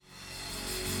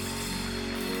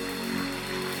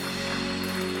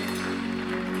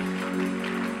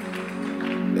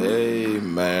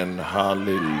Amen.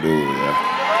 Hallelujah.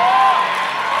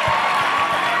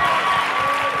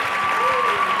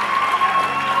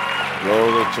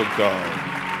 Glory to God.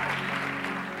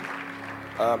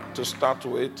 To start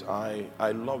with,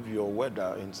 I love your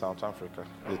weather in South Africa.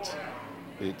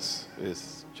 It's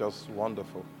just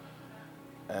wonderful.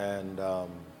 And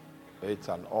it's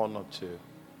an honor to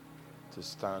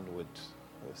stand with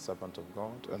the servant of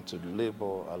God and to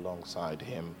labor alongside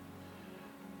him.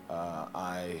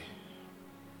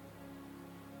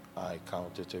 I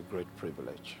count it a great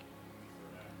privilege.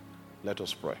 Let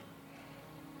us pray.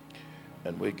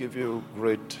 And we give you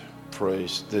great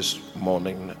praise this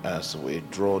morning as we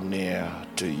draw near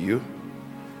to you.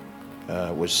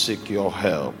 We seek your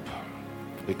help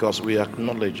because we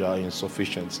acknowledge our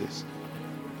insufficiencies.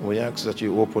 We ask that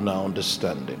you open our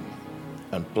understanding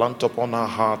and plant upon our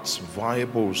hearts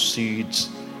viable seeds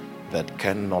that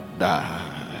cannot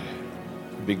die.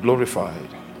 Be glorified.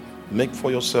 Make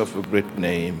for yourself a great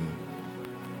name.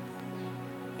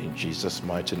 In Jesus'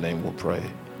 mighty name we pray.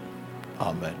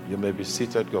 Amen. You may be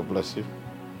seated. God bless you.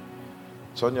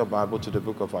 Turn your Bible to the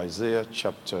book of Isaiah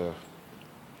chapter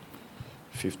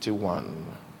 51.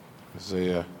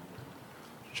 Isaiah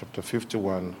chapter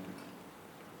 51.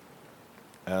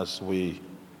 As we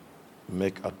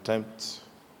make attempt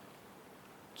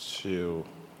to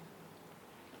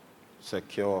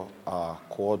secure our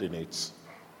coordinates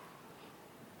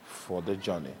for the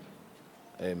journey.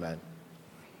 Amen.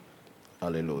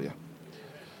 Hallelujah.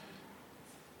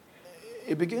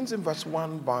 It begins in verse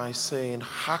 1 by saying,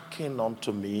 "Hearken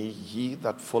unto me, ye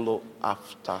that follow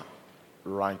after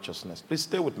righteousness." Please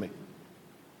stay with me.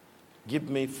 Give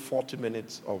me 40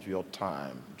 minutes of your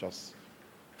time. Just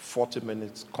 40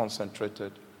 minutes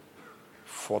concentrated,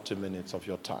 40 minutes of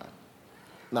your time.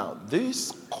 Now,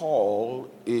 this call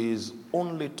is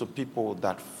only to people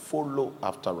that follow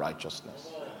after righteousness.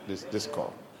 This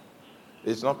call.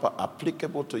 It's not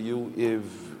applicable to you if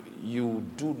you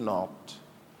do not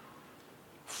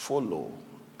follow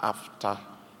after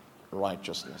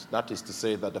righteousness. That is to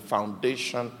say that the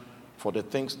foundation for the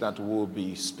things that we'll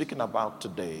be speaking about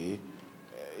today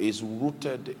is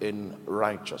rooted in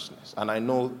righteousness. And I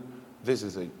know this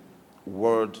is a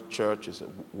word church, it's a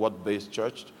word-based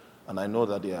church, and I know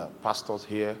that there are pastors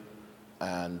here,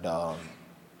 and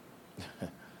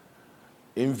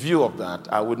in view of that,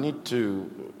 I would need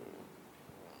to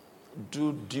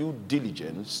do due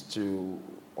diligence to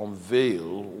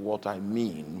unveil what I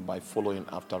mean by following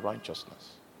after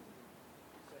righteousness.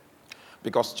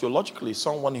 Because theologically,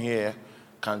 someone here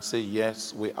can say,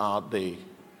 yes, we are the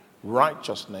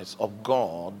righteousness of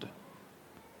God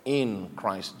in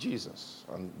Christ Jesus.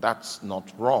 And that's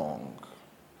not wrong.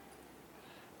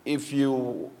 If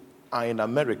you are in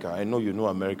America, I know you know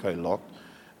America a lot.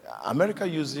 America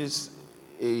uses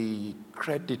a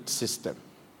credit system.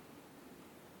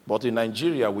 But in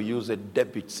Nigeria, we use a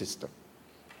debit system.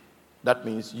 That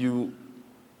means you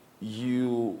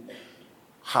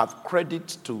have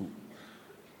credit to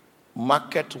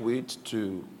market with,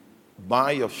 to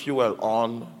buy your fuel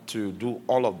on, to do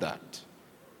all of that.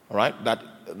 All right?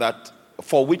 That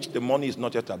for which the money is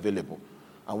not yet available.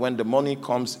 And when the money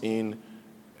comes in,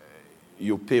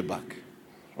 you pay back.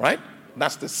 Right?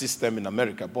 That's the system in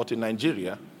America. But in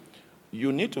Nigeria,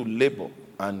 you need to labor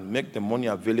and make the money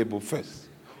available first.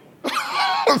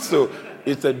 So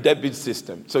it's a debit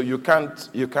system. So you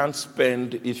can't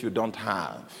spend if you don't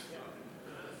have.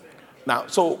 Now,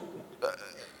 so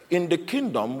in the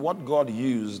kingdom, what God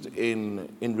used in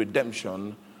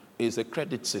redemption is a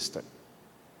credit system.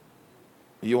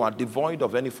 You are devoid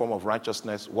of any form of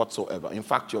righteousness whatsoever. In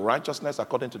fact, your righteousness,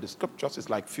 according to the scriptures, is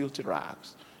like filthy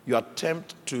rags. Your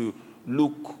attempt to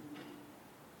look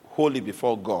holy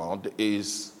before God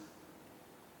is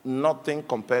nothing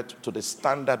compared to the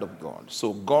standard of God.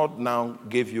 So God now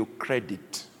gave you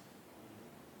credit.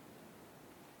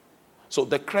 So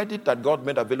the credit that God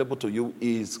made available to you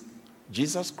is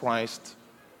Jesus Christ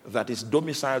that is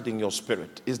domiciled in your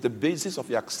spirit. Is the basis of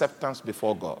your acceptance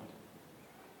before God.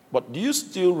 But do you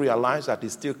still realize that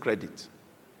it's still credit?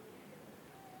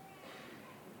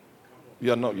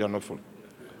 You're not following.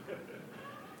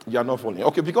 You're not following.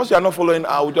 Okay, because you're not following,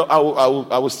 I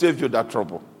will save you that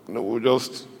trouble. No, we'll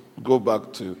just go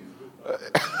back to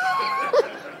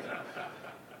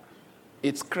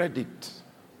it's credit.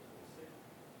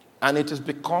 And it is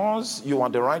because you are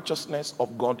the righteousness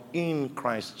of God in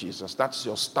Christ Jesus. That's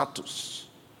your status.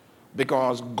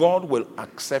 Because God will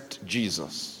accept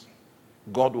Jesus.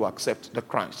 God will accept the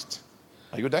Christ.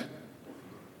 Are you there?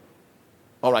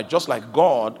 All right, just like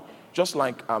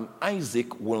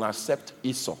Isaac will accept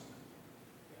Esau.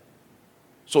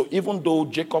 So even though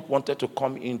Jacob wanted to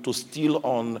come in to steal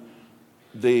on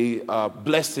the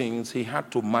blessings, he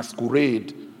had to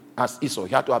masquerade as Esau.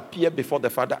 He had to appear before the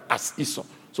Father as Esau.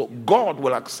 So God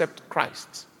will accept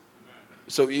Christ.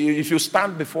 So if you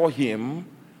stand before him,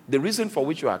 the reason for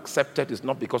which you are accepted is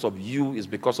not because of you, it's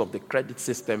because of the credit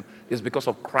system, it's because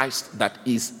of Christ that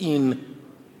is in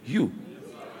you.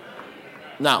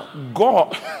 Now,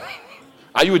 God,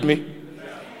 are you with me?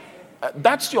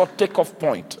 That's your takeoff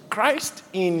point. Christ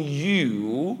in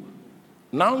you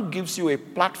now gives you a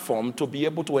platform to be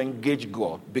able to engage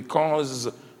God, because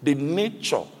the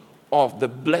nature of the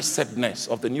blessedness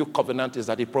of the new covenant is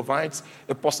that it provides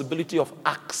a possibility of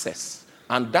access.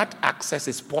 And that access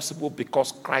is possible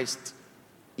because Christ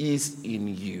is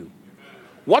in you.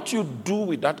 What you do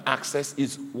with that access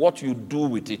is what you do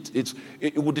with it.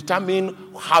 It will determine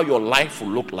how your life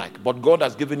will look like. But God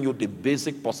has given you the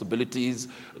basic possibilities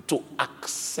to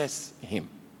access him.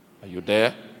 Are you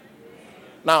there?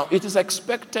 Now, it is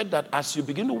expected that as you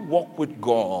begin to walk with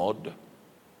God,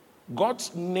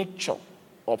 God's nature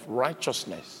of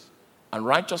righteousness, and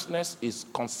righteousness is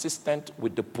consistent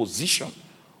with the position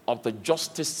of the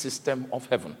justice system of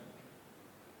heaven.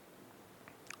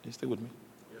 You stay with me?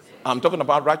 Yes, I'm talking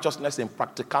about righteousness in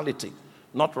practicality,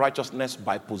 not righteousness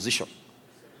by position.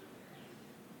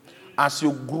 As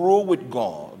you grow with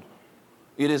God,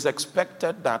 it is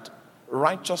expected that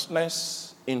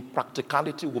righteousness in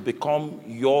practicality will become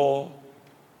your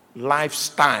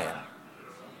lifestyle.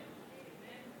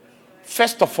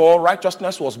 First of all,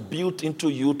 righteousness was built into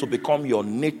you to become your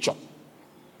nature.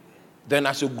 Then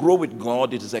as you grow with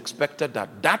God, it is expected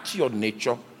that your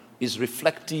nature is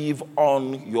reflective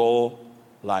on your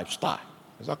lifestyle.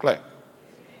 Is that clear?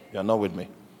 You're not with me?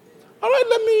 All right,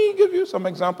 let me give you some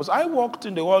examples. I worked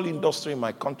in the oil industry in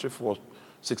my country for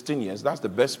 16 years. That's the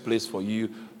best place for you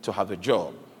to have a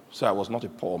job. So I was not a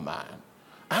poor man.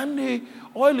 And the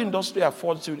oil industry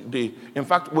affords you in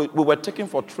fact, we were taken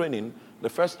for training, the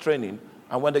first training,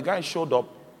 and when the guy showed up,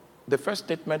 the first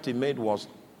statement he made was,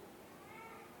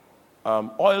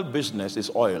 oil business is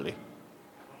oily.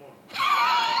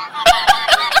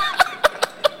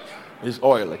 It's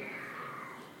oily.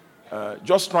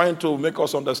 Just trying to make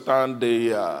us understand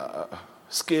the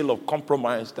scale of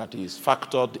compromise that is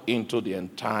factored into the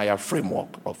entire framework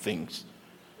of things.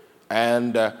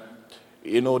 And,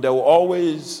 they will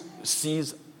always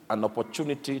seize an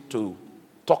opportunity to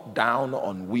talk down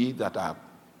on we that are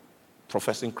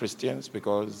professing Christians,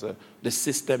 because the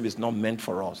system is not meant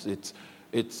for us.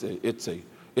 It's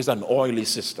an oily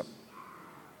system.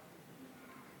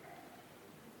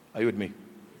 Are you with me?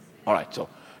 All right, so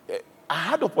I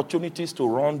had opportunities to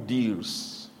run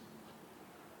deals.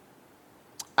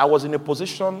 I was in a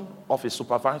position of a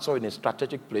supervisor in a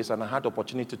strategic place, and I had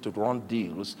opportunity to run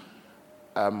deals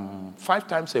 5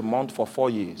 times a month for 4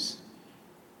 years.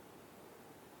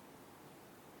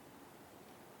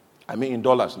 I mean in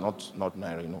dollars, not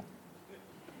naira, no.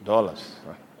 Dollars.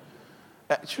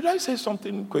 Should I say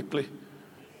something quickly?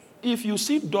 If you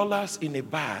see dollars in a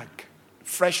bag,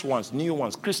 fresh ones, new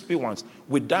ones, crispy ones,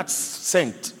 with that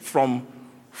scent from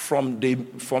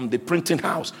the printing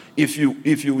house, if you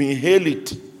inhale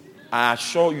it, I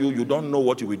assure you, you don't know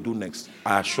what you will do next.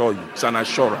 I assure you. It's an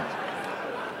assurance.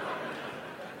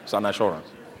 It's an assurance.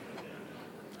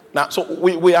 Now, so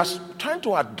we are trying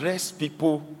to address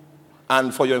people,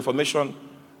 and for your information,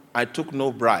 I took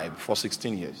no bribe for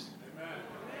 16 years.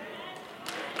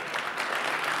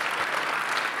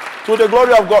 To the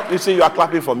glory of God. You see, you are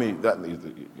clapping for me.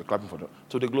 You're clapping for them.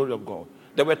 To the glory of God.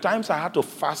 There were times I had to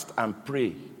fast and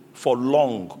pray for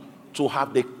long to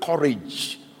have the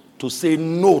courage to say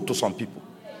no to some people.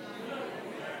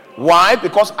 Why?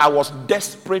 Because I was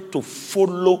desperate to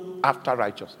follow after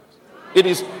righteousness. It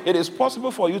is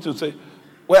possible for you to say,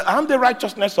 well, I'm the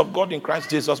righteousness of God in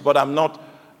Christ Jesus, but I'm not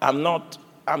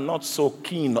so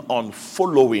keen on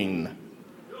following.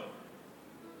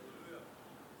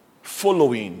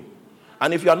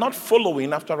 And if you are not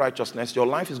following after righteousness, your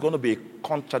life is going to be a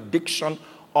contradiction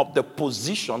of the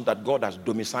position that God has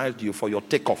domiciled you for your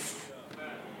takeoff.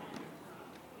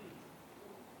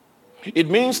 It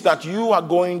means that you are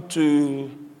going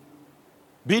to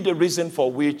be the reason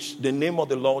for which the name of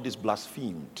the Lord is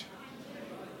blasphemed.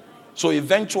 So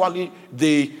eventually,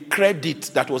 the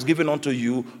credit that was given unto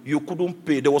you, you couldn't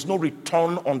pay. There was no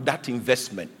return on that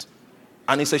investment.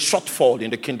 And it's a shortfall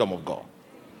in the kingdom of God.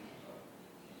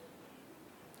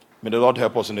 May the Lord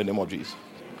help us in the name of Jesus.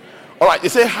 All right, they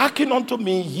say, hearken unto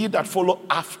me, ye that follow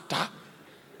after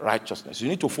righteousness. You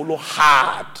need to follow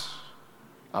hard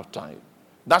after it.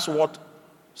 That's what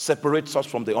separates us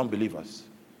from the unbelievers.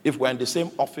 If we're in the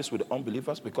same office with the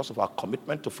unbelievers because of our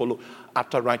commitment to follow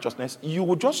after righteousness, you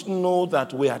will just know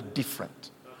that we are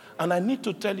different. And I need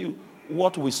to tell you,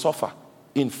 what we suffer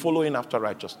in following after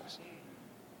righteousness.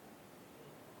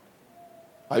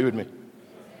 Are you with me?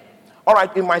 All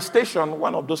right, in my station,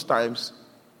 one of those times,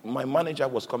 my manager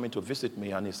was coming to visit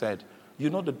me, and he said, you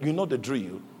know the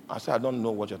drill? I said, I don't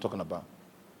know what you're talking about.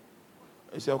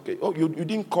 He said, okay. Oh, you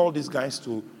didn't call these guys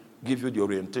to give you the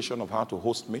orientation of how to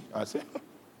host me? I said,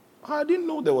 I didn't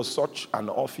know there was such an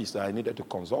office that I needed to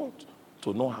consult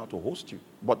to know how to host you.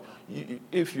 But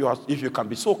if you can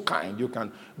be so kind, you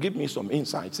can give me some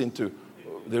insights into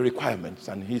the requirements.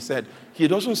 And he said, he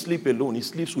doesn't sleep alone. He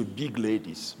sleeps with big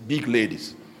ladies. Big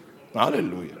ladies.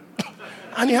 Hallelujah.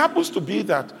 And it happens to be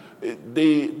that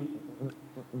the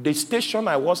station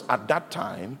I was at that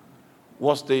time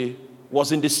was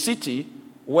in the city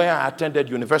where I attended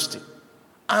university.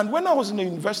 And when I was in the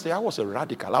university, I was a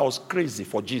radical. I was crazy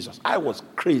for Jesus. I was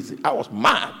crazy. I was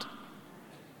mad.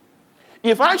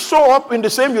 If I show up in the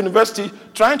same university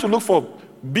trying to look for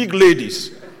big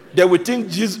ladies, they will think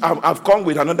I've come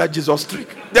with another Jesus trick.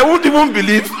 They won't even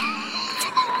believe.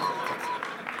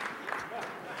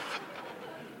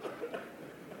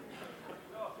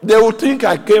 They will think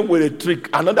I came with a trick,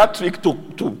 another trick to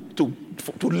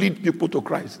lead people to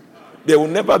Christ. They will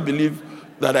never believe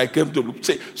that I came to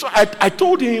say. So I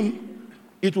told him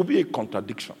it will be a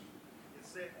contradiction.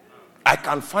 I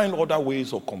can find other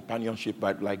ways of companionship,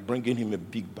 like bringing him a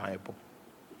big Bible.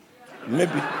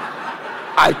 Maybe.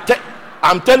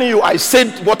 I'm telling you, I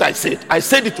said what I said. I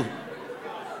said it to him.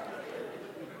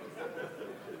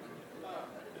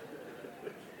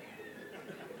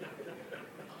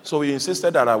 So he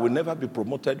insisted that I will never be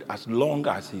promoted as long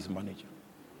as he's manager.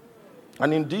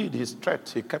 And indeed, he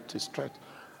kept his threat.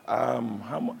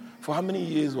 For how many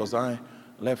years was I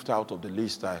left out of the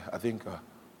list? I think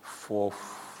for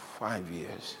 5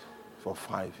 years. For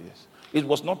 5 years. It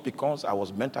was not because I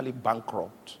was mentally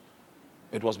bankrupt.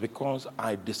 It was because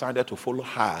I decided to follow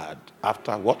hard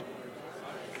after what?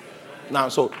 Now,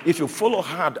 so if you follow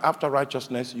hard after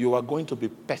righteousness, you are going to be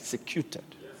persecuted.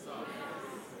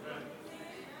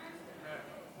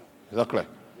 Is that clear?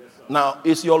 Now,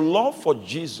 is your love for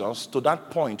Jesus to that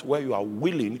point where you are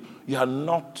willing, you are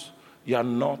not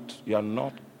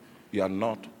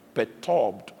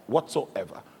perturbed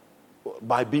whatsoever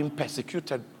by being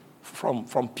persecuted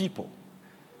from people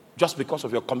just because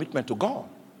of your commitment to God?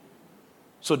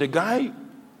 So the guy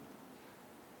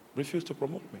refused to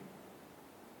promote me.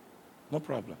 No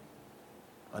problem.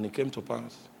 And it came to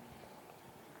pass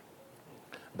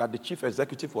that the chief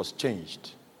executive was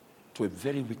changed to a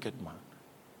very wicked man.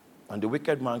 And the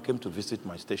wicked man came to visit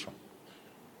my station.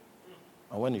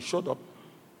 And when he showed up,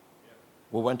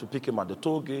 we went to pick him at the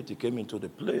toll gate. He came into the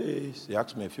place. He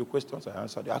asked me a few questions. I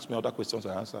answered. He asked me other questions.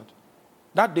 I answered.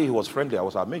 That day he was friendly. I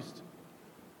was amazed.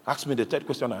 Asked me the third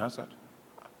question. I answered.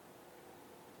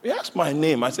 He asked my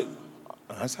name. I said,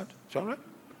 I answered. It's all right.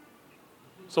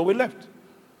 So we left.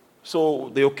 So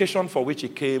the occasion for which he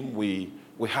came, we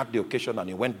had the occasion, and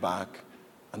he went back,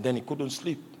 and then he couldn't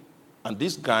sleep. And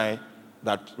this guy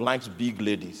that likes big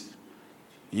ladies,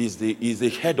 he's the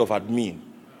head of admin.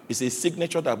 It's a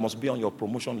signature that must be on your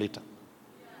promotion letter.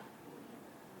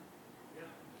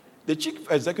 The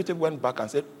chief executive went back and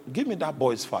said, give me that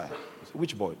boy's file. I said,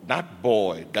 which boy? That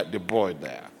boy, the boy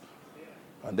there.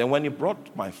 And then when he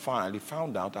brought my file, he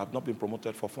found out I've not been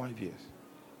promoted for 5 years.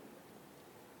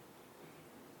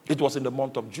 It was in the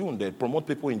month of June. They promote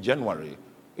people in January.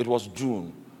 It was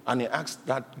June. And he asked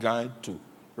that guy to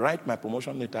write my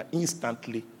promotion letter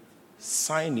instantly,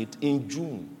 sign it in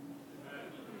June.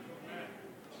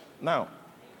 Now,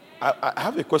 I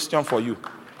have a question for you.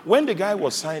 When the guy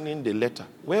was signing the letter,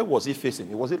 where was he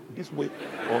facing? Was it this way?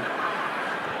 Or...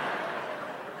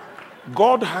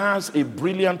 God has a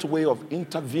brilliant way of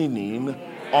intervening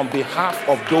on behalf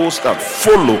of those that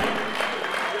follow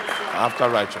after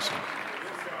righteousness.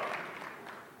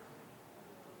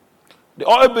 The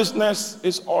oil business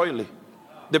is oily.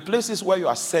 The places where you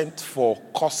are sent for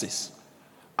courses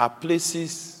are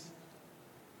places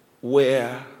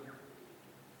where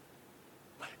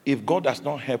if God has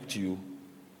not helped you,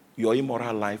 your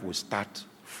immoral life will start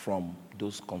from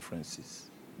those conferences.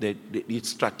 It's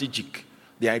strategic.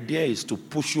 The idea is to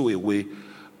push you away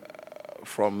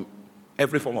from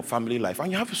every form of family life.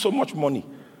 And you have so much money.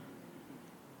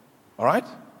 All right?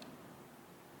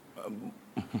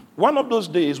 One of those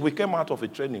days, we came out of a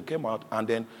training, and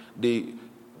then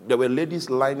there were ladies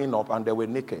lining up, and they were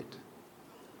naked.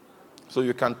 So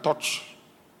you can touch.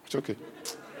 It's okay.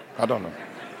 I don't know.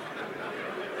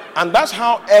 And that's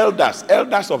how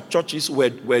elders of churches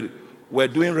were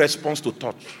doing response to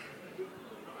touch.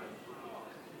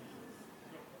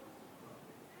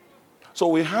 So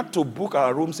we had to book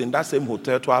our rooms in that same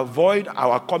hotel to avoid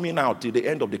our coming out till the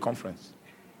end of the conference,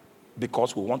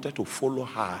 because we wanted to follow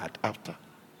hard after.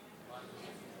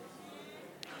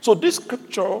 So this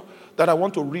scripture that I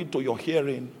want to read to your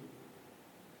hearing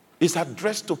is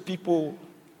addressed to people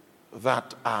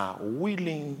that are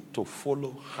willing to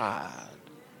follow hard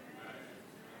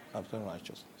after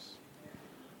righteousness.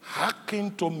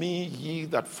 Hearken to me, ye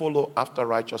that follow after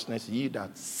righteousness, ye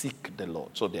that seek the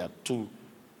Lord. So there are two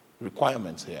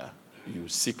requirements here. Do you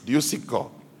seek God?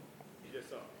 Yes,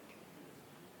 sir.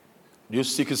 Do you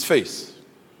seek his face?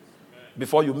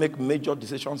 Before you make major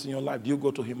decisions in your life, do you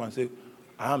go to him and say,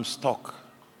 I am stuck.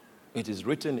 It is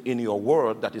written in your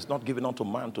word that is not given unto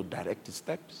man to direct his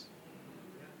steps.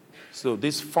 So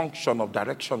this function of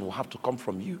direction will have to come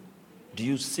from you. Do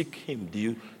you seek him? Do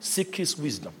you seek his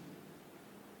wisdom?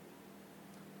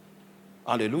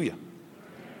 Hallelujah.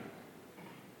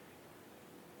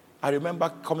 I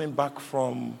remember coming back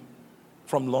from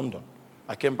London.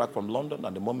 I came back from London,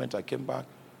 and the moment I came back,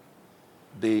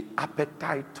 the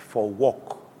appetite for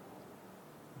work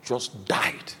just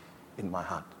died in my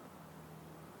heart.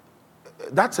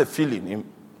 That's a feeling.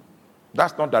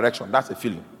 That's not direction. That's a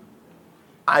feeling.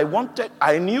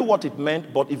 I knew what it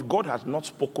meant, but if God has not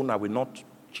spoken, I will not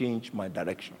change my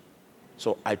direction.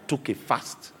 So I took a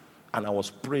fast, and I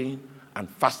was praying and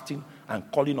fasting and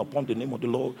calling upon the name of the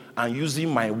Lord and using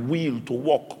my will to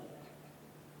walk.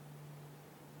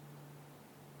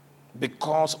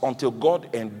 Because until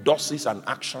God endorses an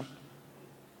action,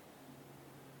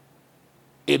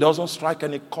 it doesn't strike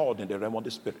any chord in the realm of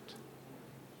the spirit.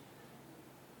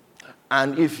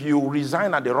 And if you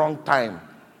resign at the wrong time,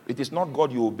 it is not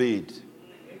God you obeyed. Do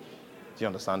you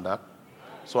understand that?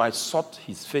 So I sought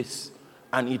his face,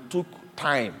 and it took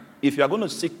time. If you are going to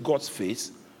seek God's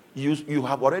face, you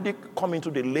have already come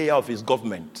into the layer of his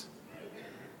government.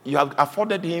 You have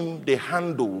afforded him the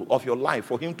handle of your life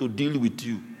for him to deal with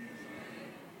you.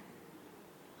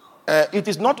 It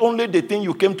is not only the thing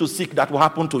you came to seek that will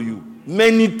happen to you.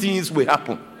 Many things will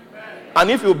happen.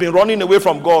 And if you've been running away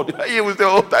from God, he will say,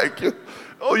 oh, thank you.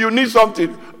 Oh, you need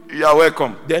something. You are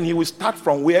welcome. Then he will start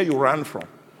from where you ran from.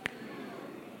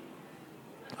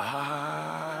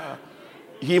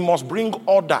 He must bring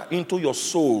order into your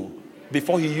soul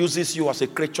before he uses you as a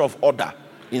creature of order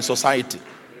in society.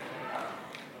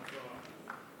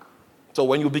 So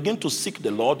when you begin to seek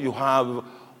the Lord, you have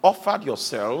offered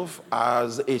yourself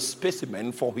as a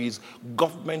specimen for his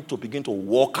government to begin to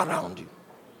walk around you.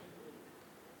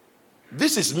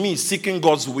 This is me seeking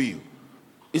God's will.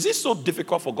 Is it so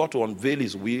difficult for God to unveil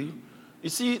his will? You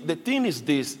see, the thing is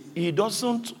this: he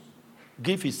doesn't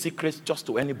give his secrets just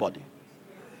to anybody.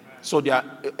 So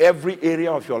every area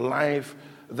of your life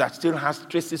that still has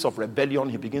traces of rebellion,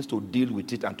 he begins to deal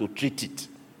with it and to treat it.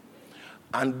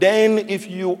 And then if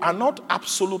you are not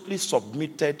absolutely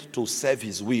submitted to serve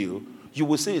his will, you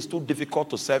will say it's too difficult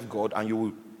to serve God,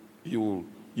 and you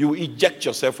eject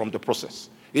yourself from the process.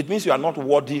 It means you are not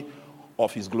worthy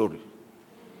of his glory.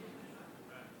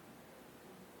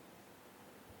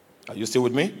 Are you still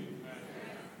with me?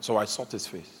 So I sought his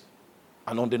face.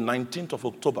 And on the 19th of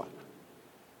October,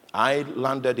 I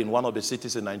landed in one of the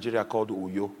cities in Nigeria called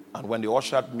Uyo. And when they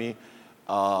ushered me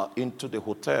into the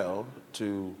hotel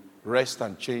to rest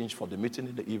and change for the meeting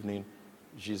in the evening,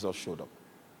 Jesus showed up.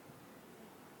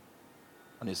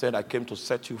 And he said, I came to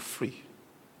set you free,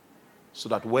 so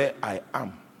that where I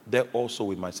am, there also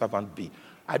will my servant be.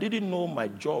 I didn't know my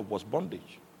job was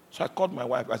bondage. So I called my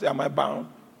wife. I said, am I bound?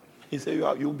 He said,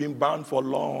 you've been bound for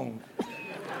long.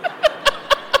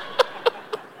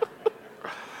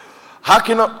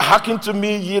 Hearken to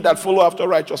me, ye that follow after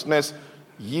righteousness,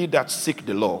 ye that seek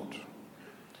the Lord.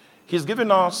 He's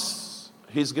given us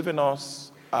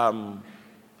an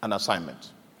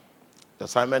assignment. The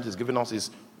assignment he's given us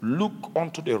is, look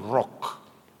unto the rock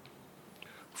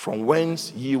from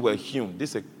whence ye were hewn.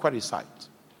 This is a query site.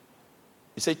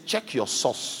 He said, check your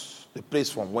source, the place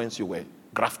from whence you were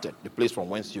grafted, the place from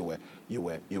whence you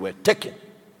were taken.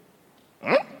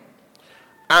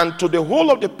 And to the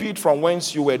hole of the pit from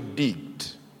whence you were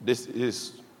digged. This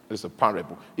is a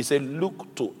parable. He said,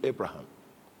 look to Abraham.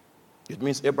 It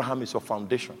means Abraham is your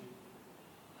foundation.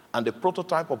 And the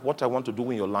prototype of what I want to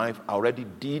do in your life, I already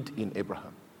did in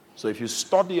Abraham. So if you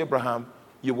study Abraham,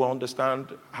 you will understand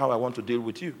how I want to deal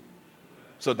with you.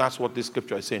 So that's what this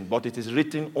scripture is saying. But it is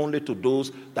written only to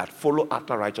those that follow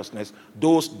after righteousness,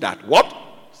 those that what?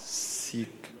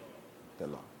 Seek the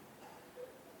Lord.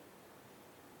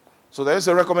 So there is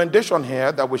a recommendation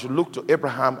here that we should look to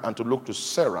Abraham and to look to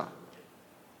Sarah.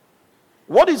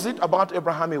 What is it about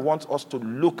Abraham he wants us to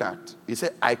look at? He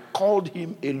said, I called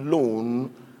him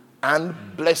alone and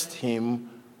blessed him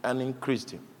and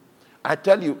increased him. I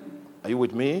tell you, are you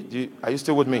with me? Are you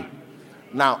still with me?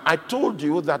 Now, I told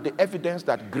you that the evidence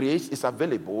that grace is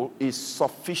available is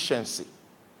sufficiency.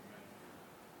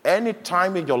 Any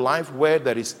time in your life where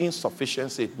there is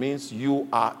insufficiency, it means you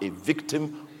are a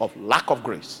victim of lack of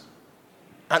grace.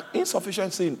 And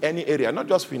insufficiency in any area, not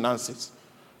just finances.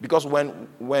 Because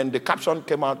when the caption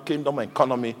came out, Kingdom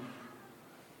Economy,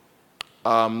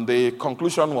 the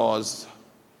conclusion was,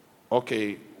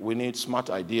 okay, we need smart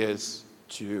ideas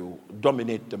to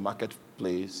dominate the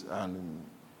marketplace, and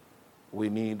we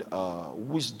need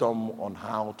wisdom on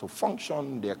how to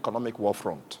function the economic war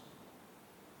front.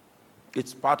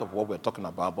 It's part of what we're talking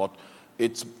about, but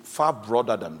it's far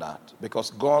broader than that,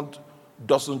 because God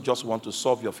doesn't just want to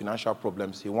solve your financial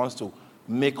problems. He wants to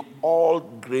make all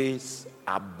grace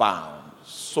abound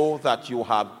so that you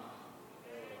have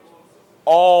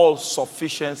all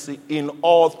sufficiency in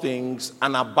all things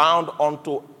and abound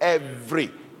unto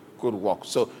every good work.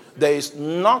 So there is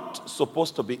not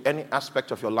supposed to be any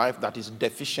aspect of your life that is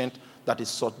deficient, that is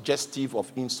suggestive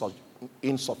of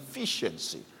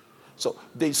insufficiency. So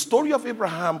the story of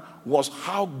Abraham was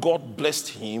how God blessed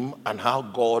him and how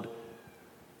God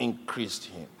increased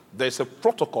him. There's a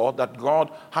protocol that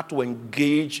God had to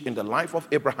engage in the life of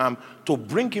Abraham to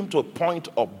bring him to a point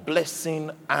of blessing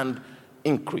and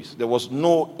increase. There was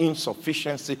no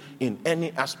insufficiency in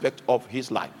any aspect of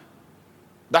his life.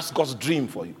 That's God's dream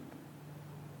for you.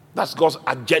 That's God's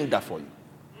agenda for you.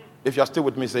 If you're still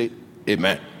with me, say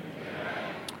amen.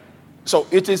 So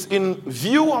it is in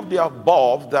view of the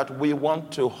above that we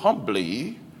want to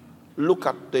humbly look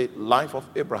at the life of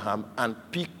Abraham and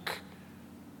pick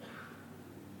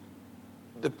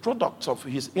the products of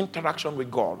his interaction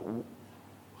with God.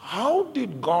 How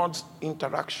did God's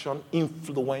interaction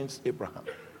influence Abraham?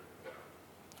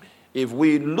 If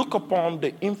we look upon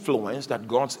the influence that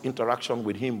God's interaction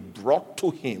with him brought to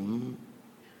him,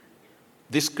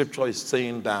 this scripture is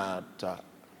saying that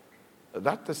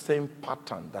that's the same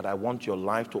pattern that I want your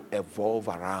life to evolve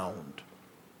around.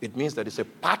 It means that it's a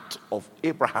part of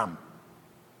Abraham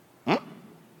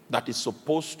that is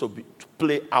supposed to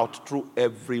play out through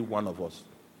every one of us.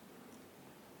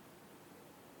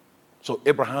 So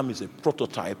Abraham is a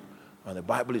prototype, and the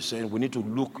Bible is saying we need to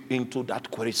look into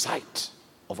that query site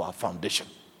of our foundation.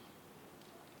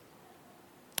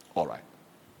 All right.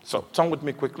 So turn with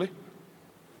me quickly.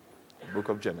 The book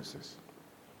of Genesis.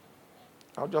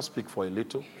 I'll just speak for a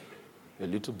little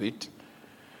bit,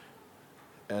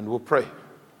 and we'll pray.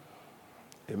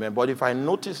 Amen. But if I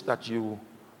notice that your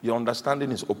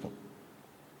understanding is open,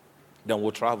 then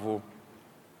we'll travel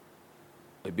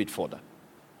a bit further.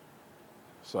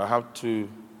 So I have two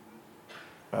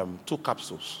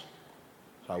capsules.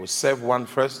 So I will serve one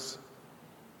first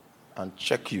and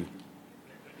check you.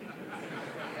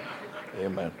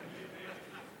 Amen.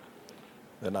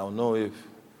 Then I'll know if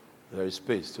there is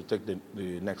space to take the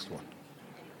next one.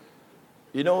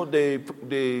 You know, the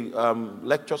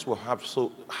lectures we have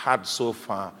had so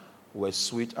far were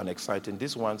sweet and exciting.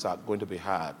 These ones are going to be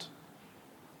hard.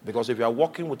 Because if you are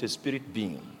working with a spirit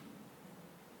being,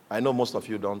 I know most of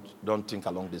you don't think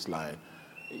along this line.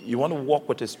 You want to walk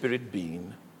with a spirit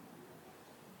being,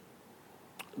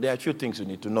 there are a few things you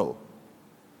need to know.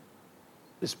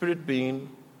 The spirit being,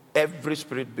 every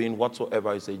spirit being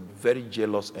whatsoever, is a very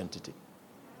jealous entity.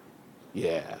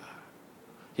 Yeah.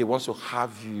 He wants to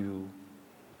have you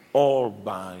all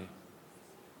by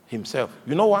himself.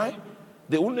 You know why?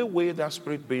 The only way that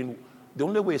spirit being, the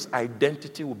only way his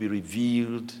identity will be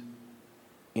revealed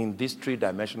in this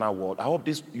three-dimensional world. I hope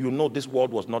this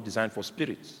world was not designed for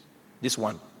spirits. This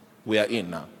one we are in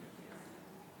now.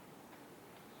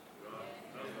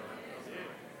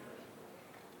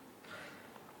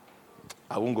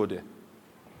 I won't go there.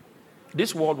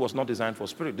 This world was not designed for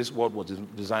spirit. This world was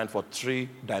designed for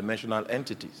three-dimensional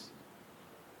entities.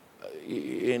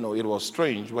 It was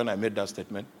strange when I made that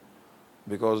statement,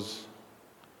 because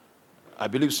I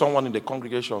believe someone in the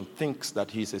congregation thinks that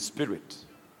he's a spirit.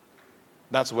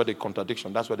 That's where the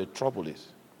contradiction, that's where the trouble is.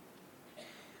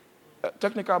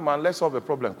 Technical man, let's solve a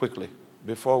problem quickly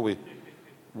before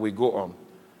we go on.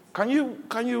 Can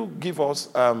you give us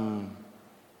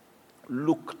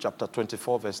Luke chapter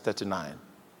 24, verse 39?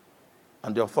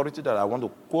 And the authority that I want to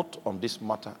quote on this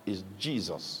matter is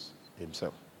Jesus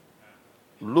himself.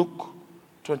 Luke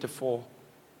 24,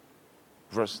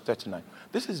 verse 39.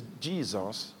 This is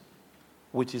Jesus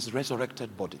with his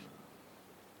resurrected body,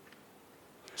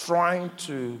 trying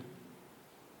to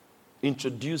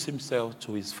introduce himself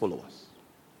to his followers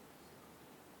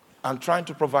and trying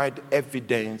to provide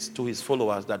evidence to his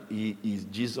followers that he is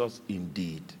Jesus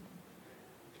indeed.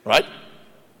 Right?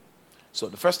 So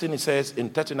the first thing he says in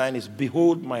 39 is,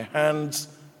 behold my hands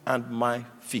and my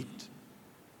feet.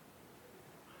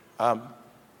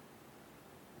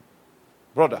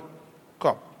 Brother,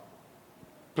 come,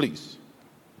 please.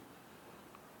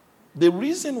 The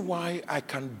reason why I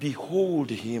can behold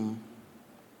him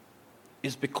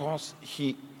is because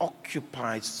he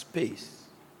occupies space.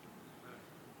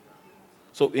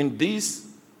 So in this,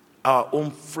 our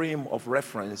own frame of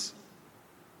reference,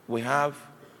 we have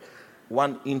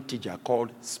one integer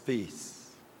called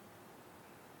space.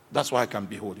 That's why I can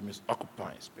behold him, is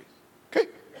occupying space. Okay?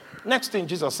 Next thing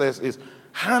Jesus says is,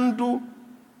 handle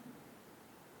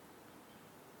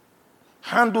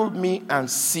me and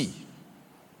see.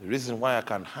 The reason why I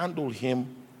can handle him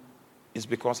is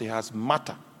because he has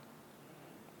matter.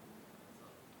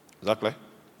 Is that clear?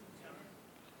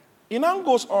 He now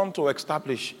goes on to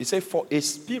establish, he says, for a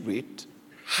spirit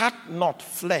hath not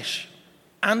flesh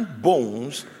and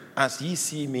bones as ye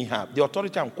see me have. The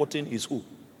authority I'm quoting is who?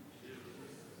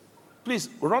 Please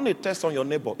run a test on your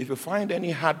neighbor. If you find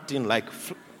any hard thing like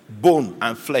bone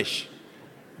and flesh,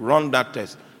 run that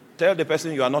test. Tell the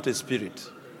person you are not a spirit.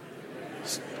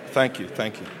 Thank you.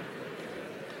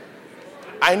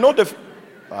 I know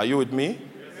are you with me?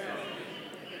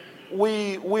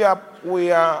 We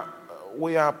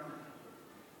are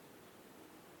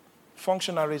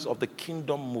functionaries of the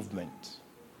kingdom movement.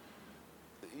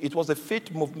 It was a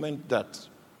faith movement that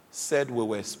said we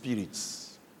were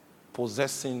spirits,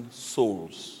 possessing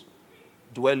souls,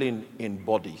 dwelling in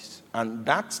bodies. And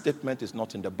that statement is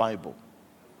not in the Bible.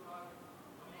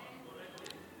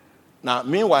 Now,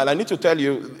 meanwhile, I need to tell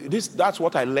you, that's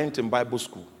what I learned in Bible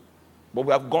school. But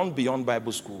we have gone beyond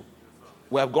Bible school.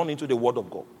 We have gone into the Word of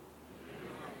God.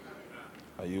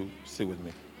 Are you still with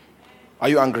me? Are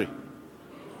you angry?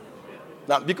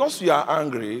 Now, because you are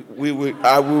angry, we will.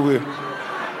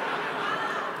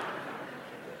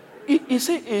 He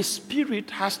said, a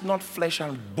spirit has not flesh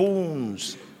and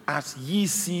bones as ye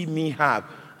see me have.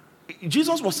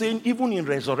 Jesus was saying, even in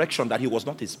resurrection, that he was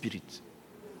not a spirit.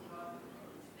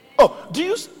 Oh, do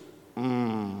you...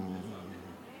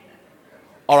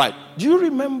 All right. Do you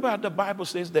remember the Bible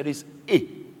says there is a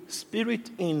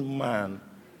spirit in man?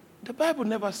 The Bible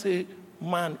never says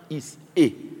man is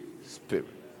a spirit.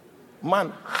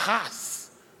 Man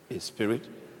has a spirit.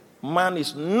 Man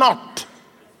is not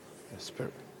a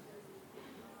spirit.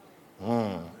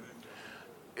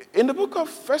 In the book of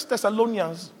 1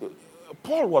 Thessalonians,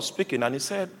 Paul was speaking and he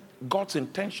said, God's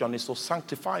intention is to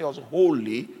sanctify us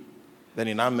wholly. Then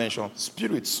he now mentioned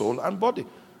spirit, soul, and body.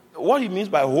 What he means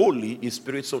by holy is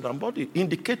spirit, soul, and body,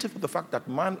 indicative of the fact that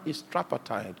man is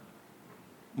tripartite.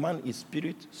 Man is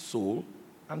spirit, soul,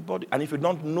 and body. And if you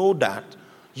don't know that,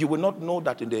 you will not know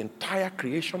that in the entire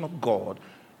creation of God,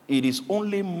 it is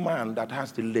only man that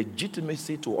has the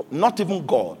legitimacy to, not even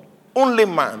God, only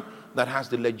man that has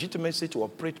the legitimacy to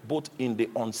operate both in the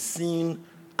unseen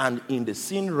and in the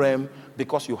seen realm,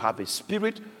 because you have a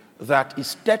spirit that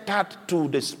is tethered to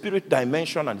the spirit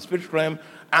dimension and the spirit realm,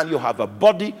 and you have a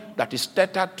body that is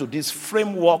tethered to this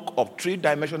framework of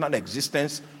three-dimensional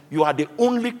existence. You are the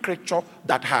only creature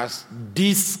that has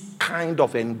this kind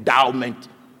of endowment.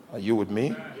 Are you with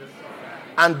me?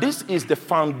 And this is the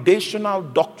foundational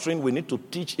doctrine we need to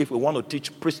teach if we want to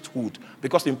teach priesthood.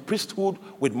 Because in priesthood,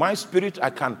 with my spirit, I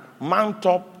can mount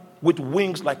up with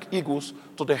wings like eagles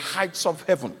to the heights of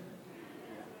heaven.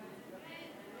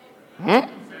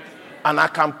 And I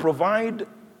can provide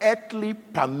earthly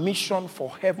permission for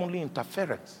heavenly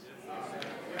interference.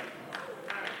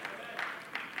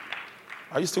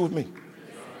 Are you still with me?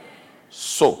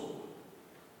 So,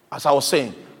 as I was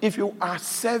saying, if you are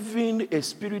serving a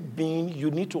spirit being,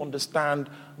 you need to understand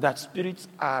that spirits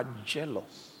are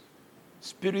jealous.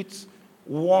 Spirits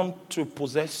want to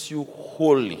possess you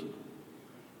wholly,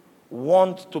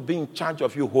 want to be in charge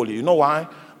of you wholly. You know why?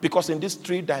 Because in this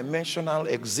three-dimensional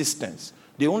existence,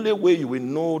 the only way you will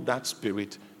know that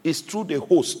spirit is through the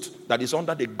host that is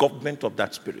under the government of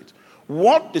that spirit.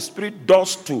 What the spirit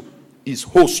does to his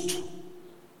host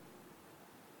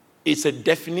is a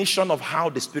definition of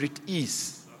how the spirit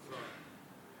is.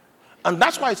 And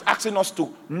that's why it's asking us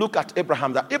to look at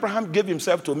Abraham, that Abraham gave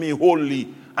himself to me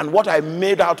wholly, and what I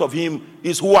made out of him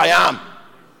is who I am.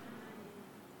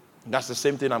 And that's the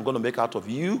same thing I'm going to make out of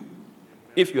you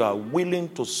if you are willing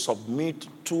to submit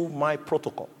to my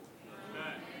protocol.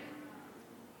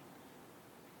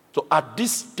 So at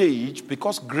this stage,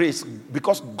 because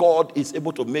God is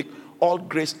able to make all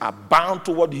grace abound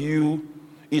toward you,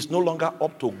 it's no longer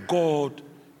up to God,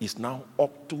 it's now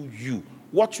up to you.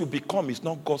 What you become is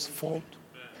not God's fault.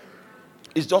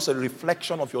 It's just a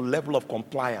reflection of your level of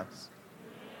compliance.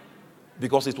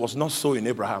 Because it was not so in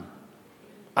Abraham.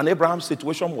 And Abraham's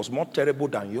situation was more terrible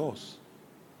than yours.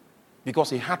 Because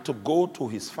he had to go to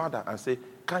his father and say,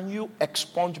 can you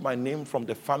expunge my name from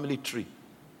the family tree?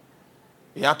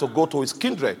 He had to go to his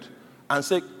kindred and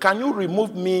say, can you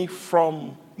remove me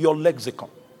from your lexicon?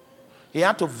 He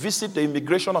had to visit the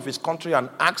immigration of his country and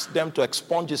ask them to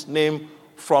expunge his name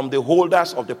from the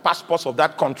holders of the passports of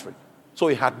that country. So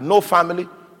he had no family,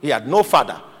 he had no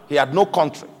father, he had no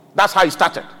country. That's how he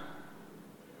started.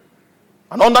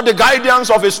 And under the guidance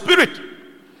of his spirit,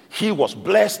 he was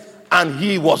blessed and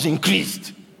he was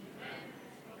increased.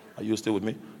 Are you still with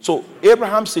me? So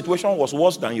Abraham's situation was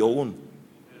worse than your own.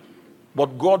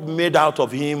 But God made out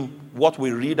of him what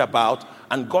we read about,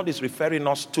 and God is referring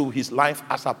us to his life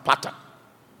as a pattern.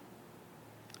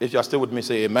 If you are still with me,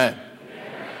 say amen.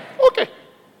 Amen. Okay.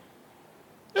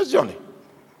 Let's journey.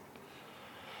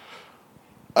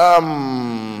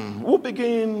 We'll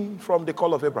begin from the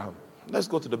call of Abraham. Let's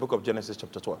go to the book of Genesis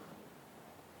chapter 12.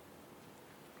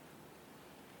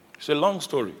 It's a long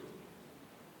story,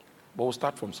 but we'll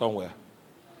start from somewhere,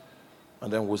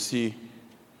 and then we'll see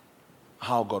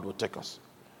how God will take us.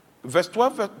 Verse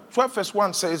 12 verse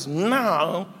 1 says,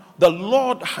 now the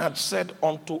Lord had said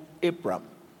unto Abram.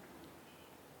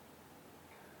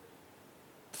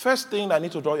 First thing I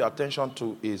need to draw your attention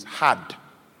to is had.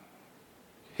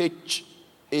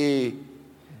 H-A-D.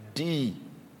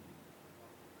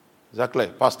 Is that clear?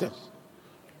 Past tense.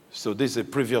 So this is a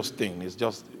previous thing. It's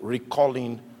just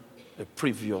recalling a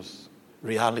previous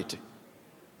reality.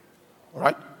 All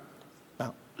right?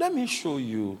 Now, let me show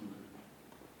you.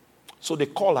 So the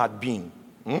call had been.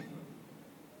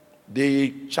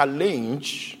 The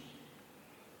challenge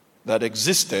that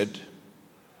existed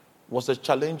was a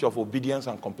challenge of obedience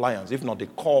and compliance. If not, the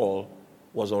call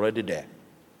was already there.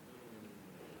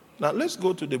 Now, let's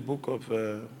go to the book of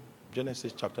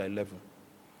Genesis chapter 11.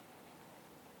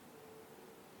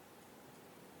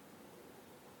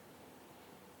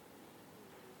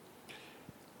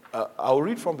 I'll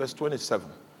read from verse 27.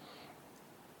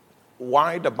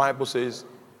 Why the Bible says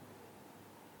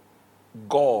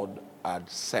God had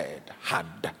said.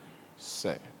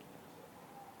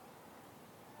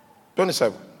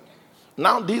 27.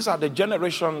 Now these are the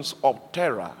generations of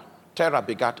Terah. Terah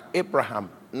begat Abraham,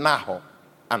 Nahor,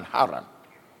 and Haran.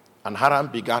 And Haran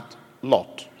begat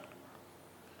Lot.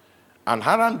 And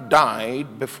Haran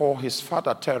died before his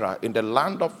father Terah in the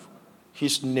land of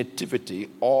his nativity,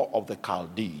 or of the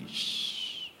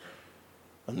Chaldees.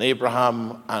 And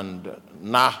Abraham and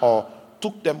Nahor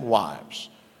took them wives.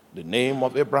 The name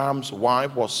of Abraham's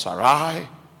wife was Sarai,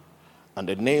 and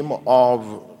the name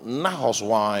of Nahor's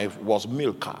wife was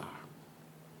Milcah,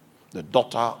 the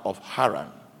daughter of Haran,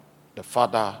 the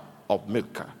father of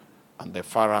Milcah, and the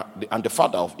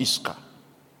father of Iscah.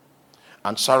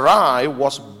 And Sarai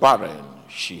was barren;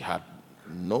 she had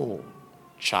no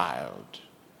child.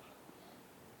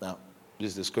 Now, this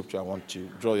is the scripture I want to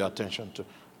draw your attention to.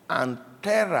 And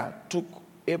Terah took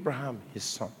Abraham his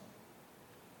son,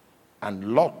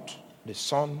 and Lot, the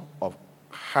son of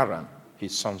Haran,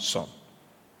 his son's son,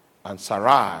 and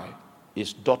Sarai,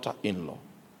 his daughter-in-law,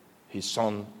 his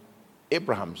son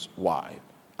Abraham's wife,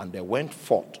 and they went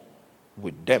forth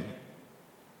with them.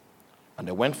 And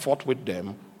they went forth with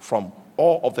them from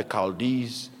all of the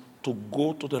Chaldees to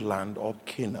go to the land of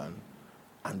Canaan.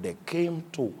 And they came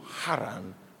to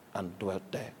Haran and dwelt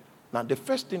there. Now, the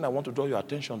first thing I want to draw your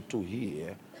attention to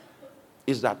here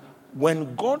is that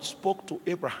when God spoke to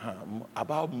Abraham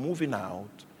about moving out,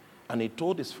 and he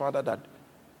told his father that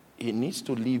he needs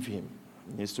to leave him,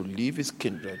 he needs to leave his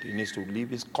kindred, he needs to leave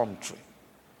his country,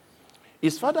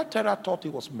 his father Terah thought he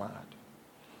was mad.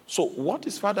 So what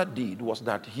his father did was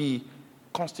that he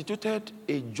constituted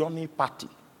a journey party.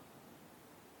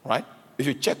 Right? If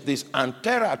you check this, and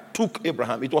Terah took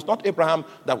Abraham. It was not Abraham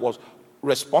that was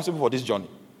responsible for this journey.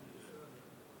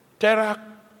 Terah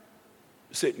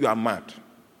said, you are mad.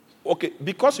 Okay,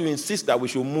 because you insist that we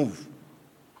should move,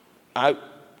 I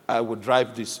will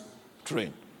drive this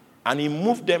train. And he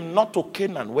moved them not to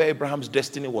Canaan, where Abraham's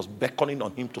destiny was beckoning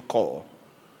on him to call.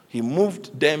 He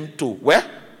moved them to where?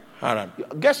 Haran.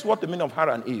 Guess what the meaning of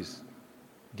Haran is?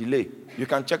 Delay. You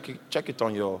can check it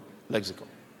on your lexicon.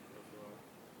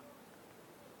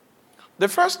 The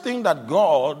first thing that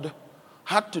God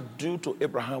had to do to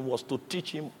Abraham was to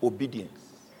teach him obedience.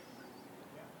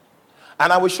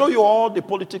 And I will show you all the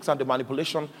politics and the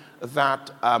manipulation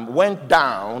that went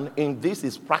down in this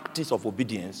is practice of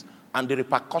obedience and the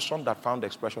repercussion that found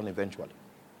expression eventually.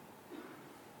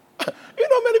 You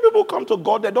know, many people come to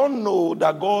God, they don't know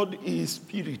that God is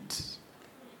spirit.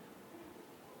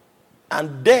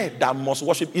 And they that must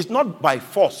worship, it's not by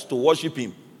force to worship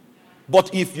him.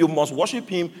 But if you must worship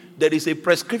him, there is a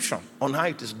prescription on how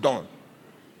it is done.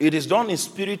 It is done in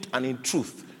spirit and in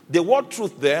truth. The word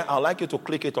truth there, I'd like you to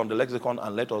click it on the lexicon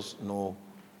and let us know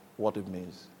what it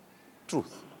means.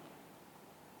 Truth.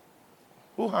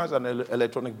 Who has an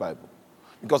electronic Bible?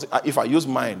 Because if I use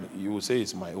mine, you will say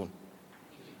it's my own.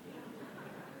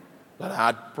 But I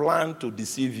had planned to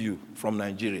deceive you from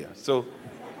Nigeria. So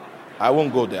I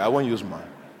won't go there. I won't use mine.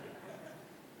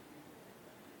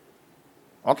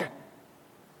 Okay.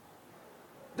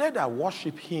 They that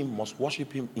worship him must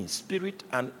worship him in spirit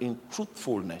and in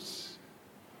truthfulness.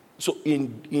 So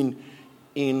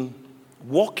in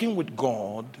walking with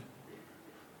God,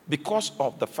 because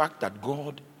of the fact that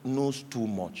God knows too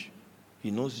much, he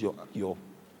knows your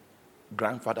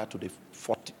grandfather to the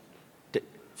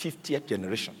 50th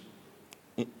generation.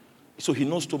 So he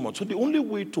knows too much. So the only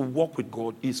way to walk with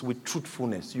God is with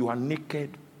truthfulness. You are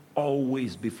naked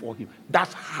always before him.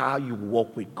 That's how you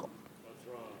walk with God.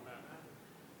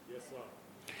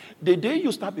 The day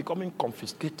you start becoming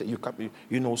confiscated, you can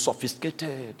be,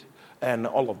 sophisticated and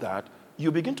all of that,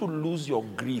 you begin to lose your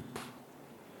grip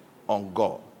on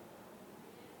God.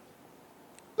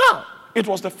 Now, it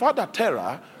was the father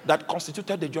Terah that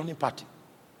constituted the journey party.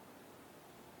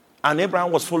 And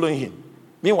Abraham was following him.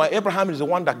 Meanwhile, Abraham is the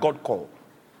one that God called.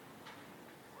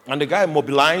 And the guy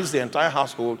mobilized the entire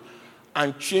household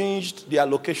and changed their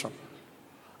location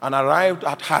and arrived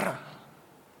at Haran.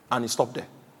 And he stopped there.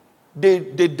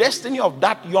 The destiny of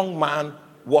that young man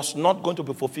was not going to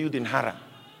be fulfilled in Haran.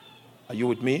 Are you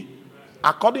with me?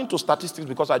 According to statistics,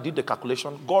 because I did the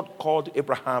calculation, God called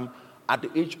Abraham at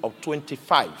the age of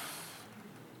 25.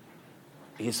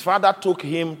 His father took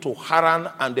him to Haran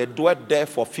and they dwelt there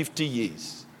for 50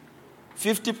 years.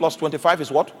 50 plus 25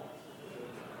 is what?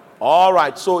 All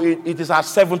right, so it is at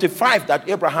 75 that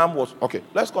Abraham was. Okay,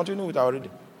 let's continue with our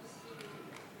reading.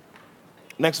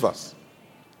 Next verse.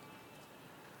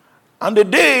 And the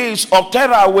days of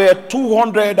Terah were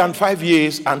 205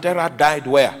 years, and Terah died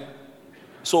where?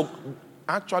 So,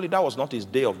 actually, that was not his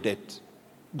day of death.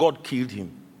 God killed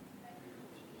him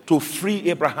to free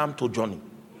Abraham to journey.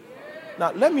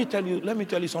 Now, let me tell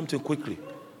you something quickly.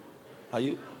 Are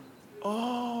you?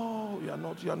 Oh, you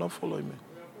are not following me.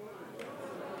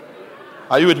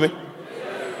 Are you with me?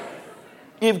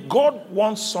 If God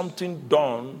wants something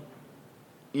done,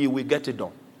 he will get it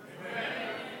done.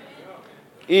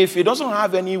 If he doesn't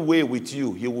have any way with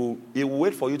you, he will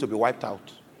wait for you to be wiped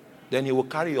out. Then he will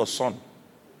carry your son.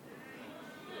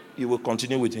 He will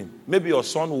continue with him. Maybe your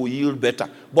son will yield better.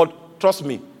 But trust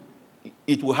me,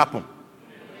 it will happen.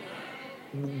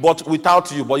 But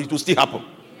without you, but it will still happen.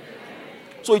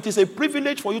 So it is a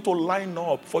privilege for you to line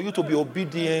up, for you to be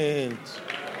obedient.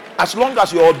 As long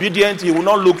as you're obedient, he will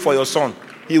not look for your son.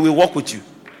 He will walk with you.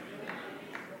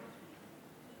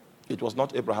 It was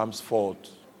not Abraham's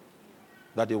fault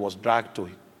that he was dragged to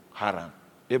Haran.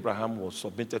 Abraham was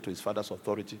submitted to his father's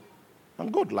authority. And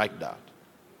God liked that.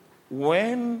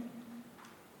 When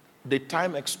the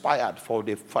time expired for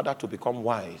the father to become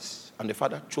wise, and the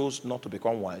father chose not to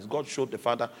become wise, God showed the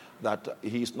father that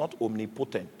he is not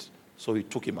omnipotent, so he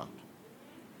took him out.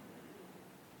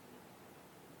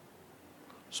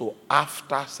 So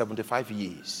after 75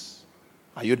 years,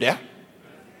 are you there?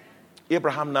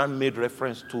 Abraham now made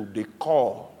reference to the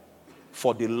call.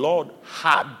 For the Lord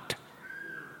had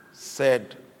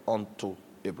said unto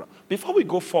Abraham. Before we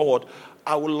go forward,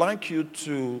 I would like you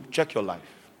to check your life.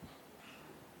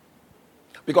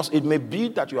 Because it may be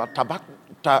that you are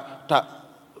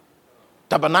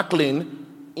tabernacling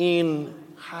in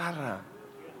Haran.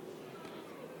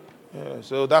 Yeah,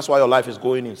 so that's why your life is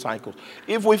going in cycles.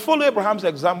 If we follow Abraham's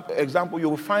example, you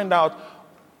will find out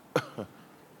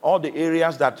all the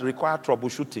areas that require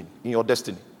troubleshooting in your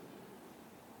destiny.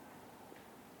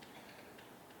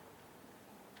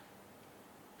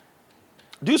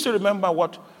 Do you still remember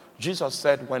what Jesus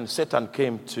said when Satan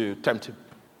came to tempt him?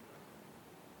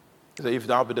 He said, if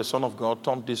thou be the Son of God,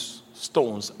 turn these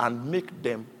stones and make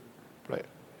them bread.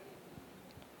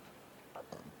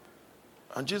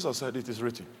 And Jesus said, it is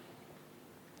written.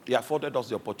 He afforded us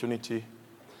the opportunity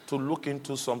to look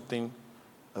into something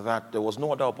that there was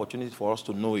no other opportunity for us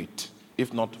to know it,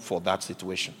 if not for that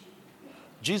situation.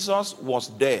 Jesus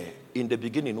was there in the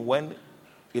beginning when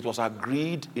it was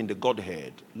agreed in the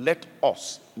Godhead, let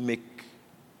us make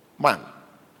man.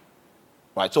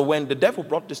 Right? So when the devil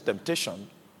brought this temptation,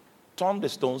 turn the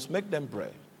stones, make them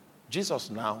bread. Jesus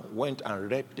now went and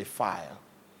read the file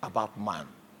about man.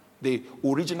 The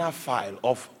original file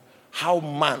of how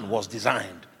man was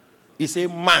designed. He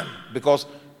said man because,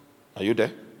 are you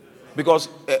there? Because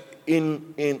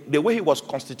in the way he was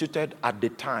constituted at the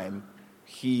time,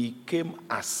 he came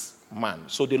as man.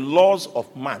 So the laws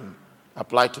of man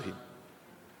apply to him.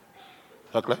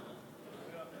 Is that clear?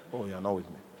 Oh, you're not with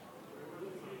me.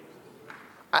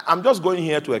 I'm just going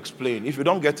here to explain. If you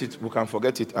don't get it, we can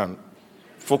forget it and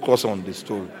focus on the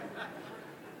story.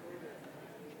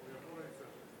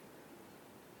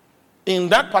 In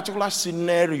that particular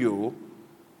scenario,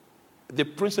 the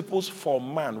principles for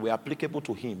man were applicable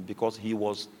to him because he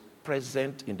was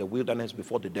present in the wilderness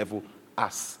before the devil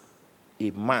as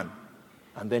a man.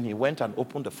 And then he went and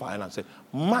opened the file and said,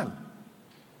 man,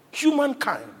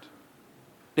 humankind,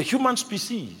 the human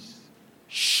species,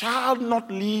 shall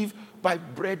not live by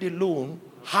bread alone.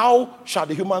 How shall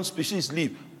the human species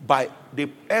live? By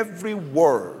every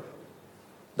word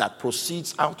that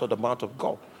proceeds out of the mouth of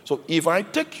God. So if I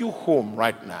take you home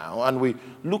right now and we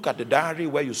look at the diary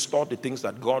where you store the things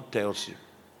that God tells you,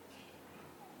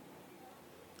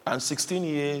 and 16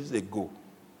 years ago,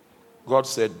 God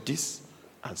said this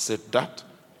and said that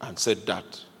and said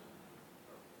that.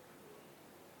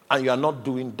 And you are not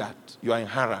doing that. You are in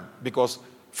Haran. Because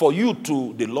for you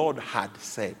too, the Lord had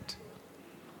said.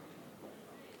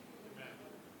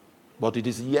 But it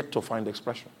is yet to find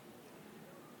expression.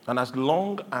 And as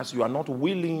long as you are not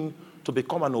willing to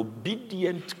become an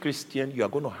obedient Christian, you are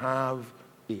going to have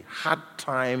a hard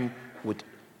time with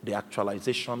the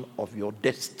actualization of your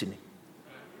destiny.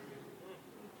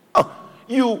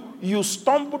 You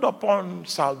stumbled upon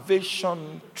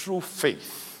salvation through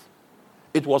faith.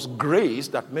 It was grace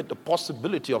that made the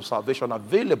possibility of salvation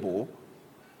available,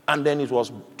 and then it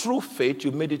was through faith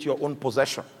you made it your own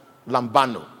possession.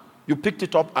 Lambano. You picked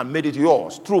it up and made it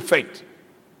yours through faith.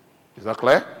 Is that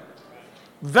clear?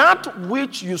 That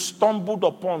which you stumbled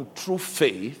upon through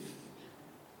faith,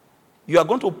 you are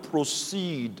going to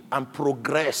proceed and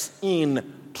progress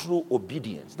in through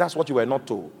obedience. That's what you were not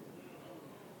told.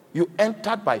 You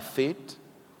entered by faith,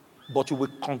 but you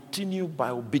will continue by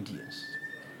obedience.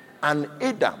 And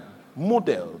Adam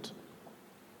modeled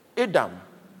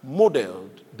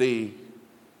the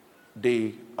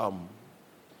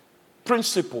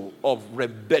principle of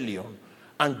rebellion,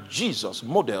 and Jesus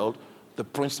modeled the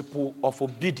principle of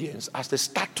obedience as the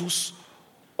status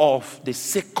of the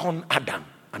second Adam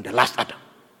and the last Adam.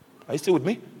 Are you still with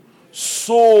me?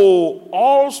 So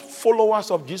all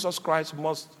followers of Jesus Christ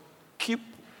must keep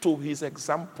to his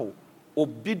example.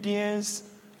 Obedience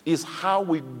is how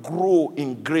we grow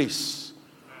in grace.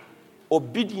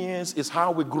 Obedience is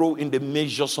how we grow in the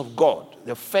measures of God.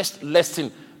 The first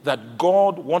lesson that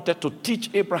God wanted to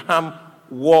teach Abraham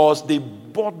was the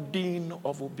burden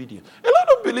of obedience. A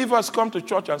lot of believers come to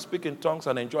church and speak in tongues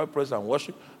and enjoy praise and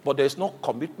worship, but there's no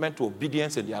commitment to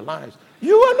obedience in their lives.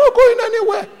 You are not going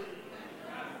anywhere.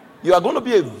 You are going to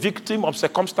be a victim of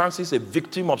circumstances, a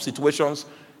victim of situations.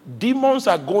 Demons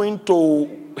are going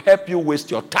to help you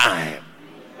waste your time.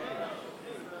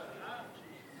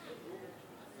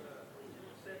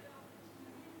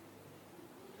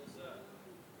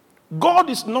 God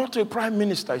is not a prime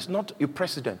minister. He's not a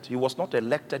president. He was not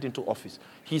elected into office.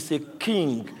 He's a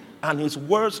king, and his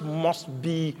words must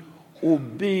be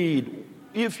obeyed.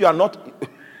 If you are not...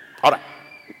 All right,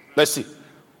 let's see.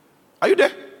 Are you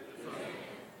there?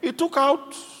 He took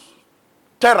out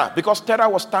Terah because Terah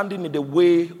was standing in the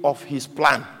way of his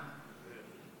plan.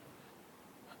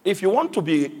 If you want to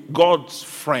be God's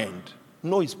friend,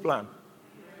 know his plan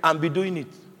and be doing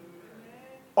it.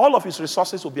 All of his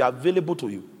resources will be available to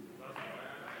you.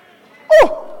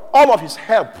 All of his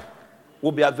help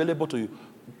will be available to you.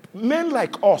 Men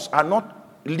like us are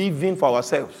not living for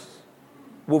ourselves.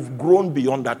 We've grown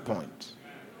beyond that point.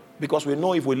 Because we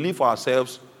know if we live for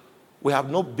ourselves, we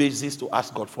have no basis to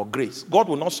ask God for grace. God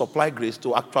will not supply grace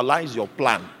to actualize your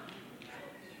plan.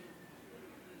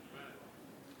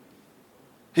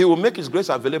 He will make his grace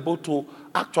available to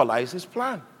actualize his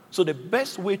plan. So the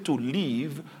best way to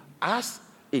live as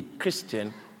a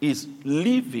Christian is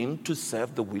living to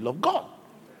serve the will of God.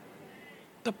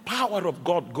 The power of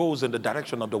God goes in the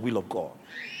direction of the will of God.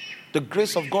 The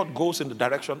grace of God goes in the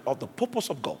direction of the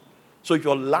purpose of God. So if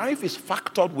your life is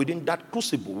factored within that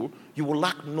crucible, you will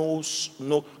lack no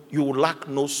support, you will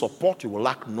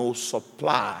lack no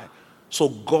supply. So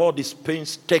God is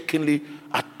painstakingly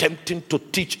attempting to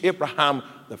teach Abraham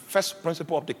the first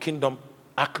principle of the kingdom,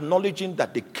 acknowledging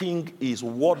that the king is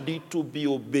worthy to be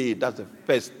obeyed. That's the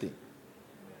first thing.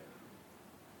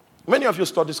 Many of you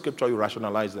study scripture, you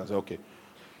rationalize it and say, okay,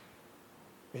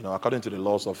 according to the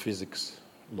laws of physics,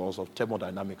 laws of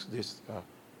thermodynamics, this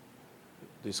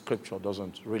scripture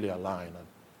doesn't really align. And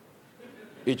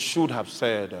it should have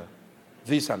said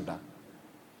this and that.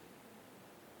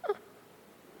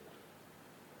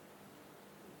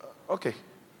 Okay.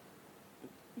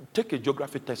 Take a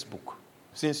geography textbook,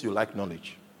 since you like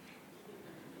knowledge.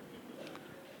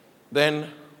 Then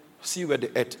see where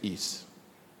the earth is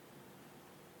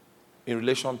in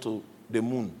relation to the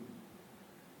moon.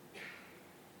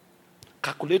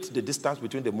 Calculate the distance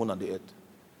between the moon and the earth.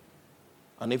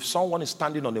 And if someone is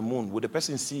standing on the moon, will the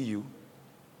person see you?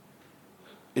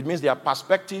 It means there are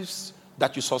perspectives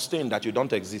that you sustain that you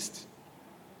don't exist.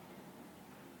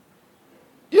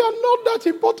 You are not that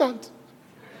important.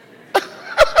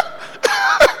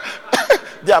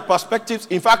 There are perspectives.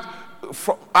 In fact,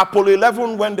 from Apollo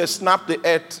 11, when they snapped the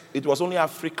earth, it was only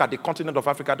Africa, the continent of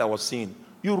Africa, that was seen.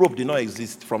 Europe did not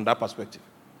exist from that perspective.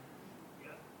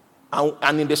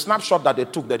 And in the snapshot that they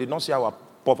took, they did not see our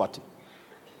poverty.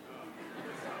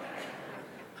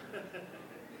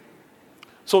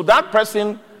 So that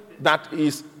person that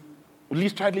is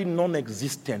literally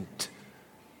non-existent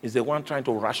is the one trying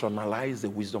to rationalize the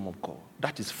wisdom of God.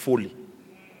 That is folly.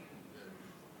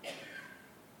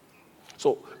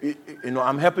 So,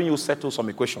 I'm helping you settle some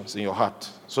equations in your heart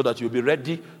so that you'll be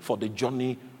ready for the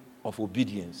journey of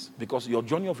obedience. Because your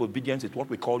journey of obedience is what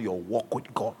we call your walk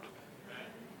with God.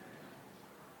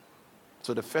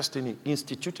 So the first thing he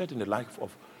instituted in the life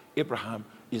of Abraham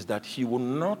is that he will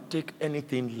not take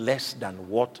anything less than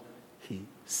what he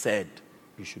said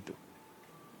you should do.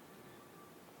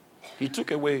 He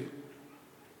took away.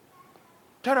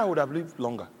 Terah would have lived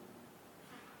longer.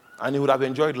 And he would have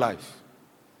enjoyed life.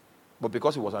 But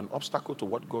because it was an obstacle to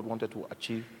what God wanted to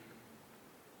achieve,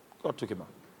 God took him out.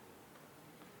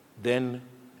 Then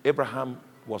Abraham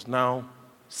was now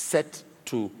set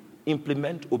to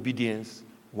implement obedience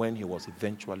when he was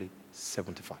eventually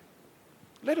 75.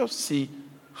 Let us see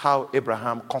how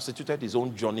Abraham constituted his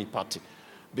own journey party.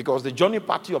 Because the journey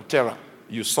party of Terah,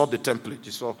 you saw the template.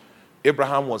 You saw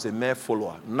Abraham was a mere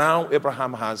follower. Now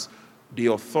Abraham has the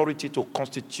authority to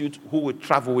constitute who will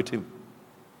travel with him.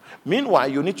 Meanwhile,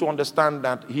 you need to understand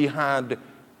that he had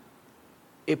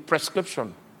a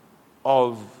prescription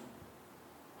of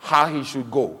how he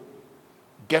should go.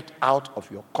 Get out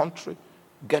of your country,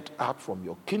 get out from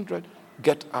your kindred,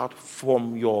 get out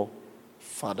from your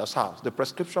father's house. The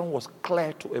prescription was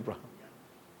clear to Abraham.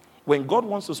 When God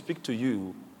wants to speak to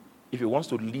you, if he wants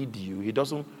to lead you, he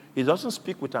doesn't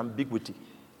speak with ambiguity.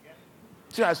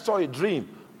 See, I saw a dream,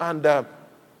 and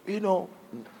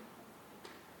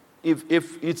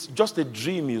if it's just a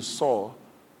dream you saw,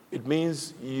 it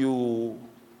means you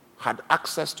had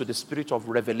access to the spirit of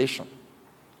revelation.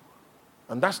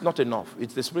 And that's not enough.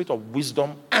 It's the spirit of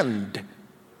wisdom and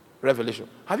revelation.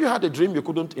 Have you had a dream you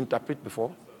couldn't interpret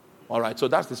before? All right, so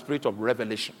that's the spirit of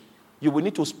revelation. You will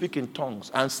need to speak in tongues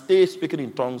and stay speaking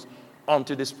in tongues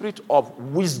until the spirit of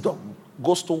wisdom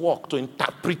goes to work to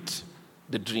interpret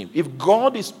the dream. If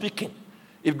God is speaking,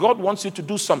 if God wants you to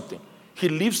do something, he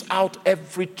leaves out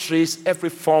every trace, every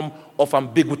form of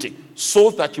ambiguity so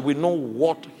that you will know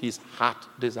what his heart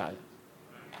desires.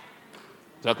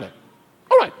 Exactly.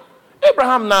 All right.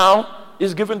 Abraham now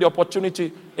is given the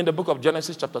opportunity in the book of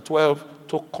Genesis chapter 12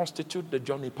 to constitute the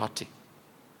journey party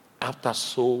after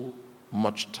so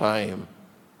much time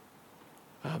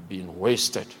had been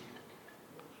wasted.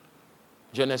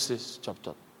 Genesis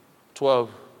chapter 12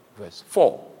 verse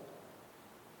 4.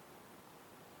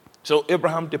 So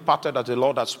Abraham departed as the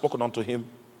Lord had spoken unto him,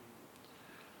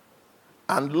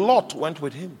 and Lot went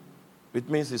with him. It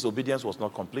means his obedience was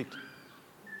not complete.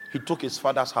 He took his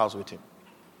father's house with him.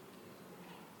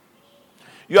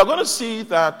 You are going to see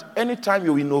that anytime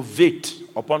you innovate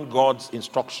upon God's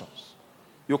instructions,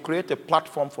 you create a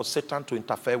platform for Satan to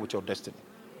interfere with your destiny.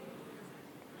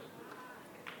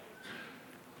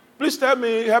 Please help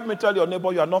me tell your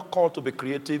neighbor, you are not called to be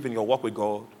creative in your walk with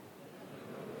God.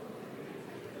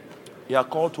 You are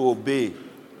called to obey.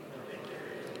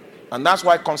 And that's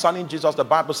why concerning Jesus, the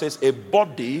Bible says, a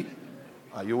body,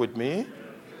 are you with me?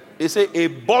 It says, a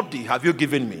body have you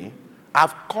given me.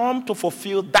 I've come to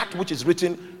fulfill that which is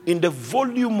written in the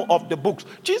volume of the books.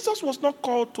 Jesus was not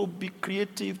called to be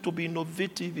creative, to be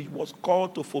innovative. He was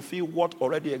called to fulfill what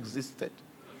already existed.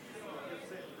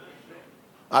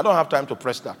 I don't have time to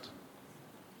press that.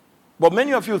 But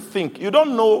many of you think, you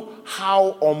don't know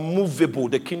how unmovable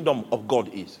the kingdom of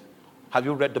God is. Have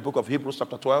you read the book of Hebrews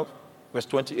chapter 12, verse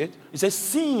 28? It says,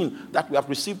 seeing that we have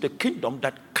received a kingdom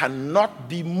that cannot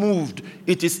be moved,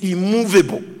 it is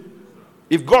immovable.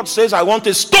 If God says, I want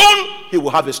a stone, he will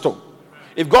have a stone.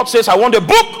 If God says, I want a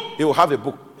book, he will have a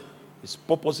book. His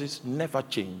purposes never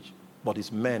change, but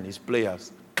his men, his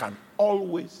players, can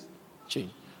always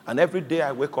change. And every day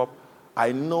I wake up,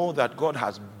 I know that God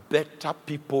has better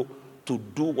people to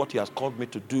do what he has called me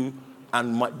to do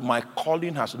And my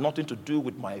calling has nothing to do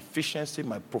with my efficiency,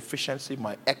 my proficiency,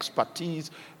 my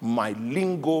expertise, my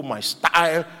lingo, my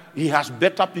style. He has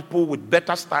better people with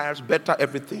better styles, better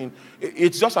everything.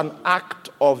 It's just an act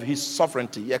of his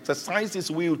sovereignty. He exercised his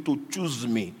will to choose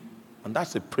me. And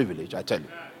that's a privilege, I tell you.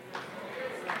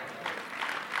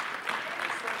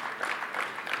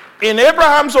 In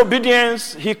Abraham's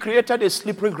obedience, he created a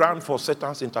slippery ground for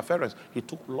Satan's interference. He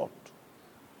took Lot.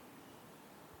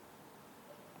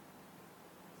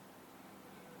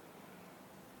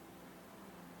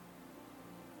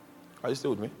 Are you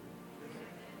still with me?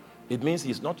 It means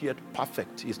he's not yet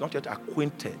perfect. He's not yet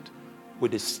acquainted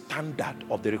with the standard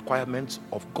of the requirements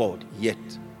of God yet.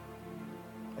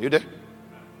 Are you there?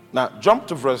 Now, jump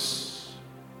to verse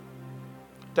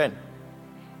 10.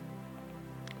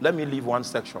 Let me leave one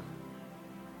section,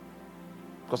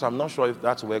 because I'm not sure if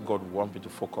that's where God wants me to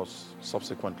focus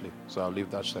subsequently. So I'll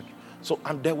leave that section. So,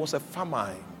 and there was a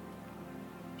famine.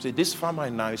 See, this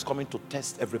famine now is coming to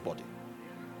test everybody.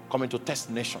 Coming to test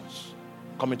nations,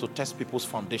 coming to test people's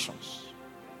foundations.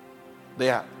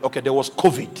 There was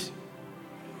COVID.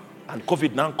 And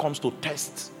COVID now comes to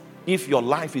test if your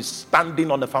life is standing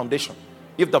on the foundation.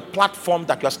 If the platform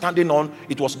that you're standing on,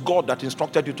 it was God that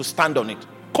instructed you to stand on it.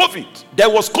 COVID. There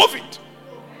was COVID.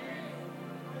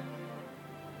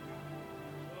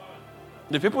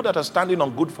 The people that are standing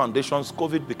on good foundations,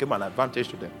 COVID became an advantage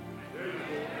to them.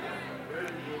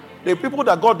 The people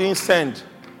that God didn't send,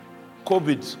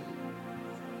 COVID.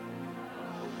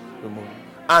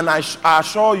 And I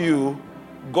assure you,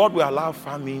 God will allow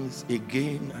famines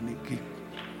again and again.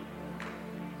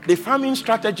 The famine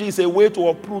strategy is a way to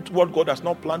uproot what God has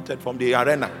not planted from the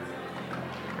arena.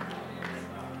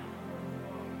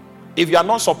 If you are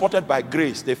not supported by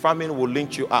grace, the famine will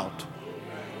lynch you out.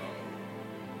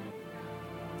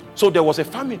 So there was a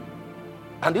famine.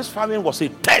 And this famine was a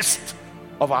test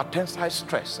of our tensile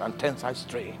stress and tensile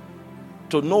strain.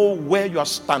 To know where you are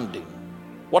standing,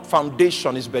 what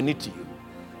foundation is beneath you.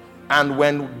 And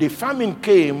when the famine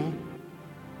came,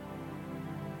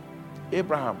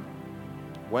 Abraham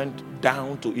went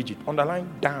down to Egypt.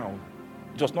 Underline down.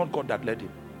 It was not God that led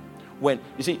him. When,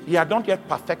 you see, he had not yet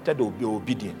perfected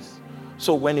obedience.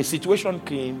 So when a situation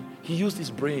came, he used his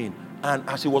brain. And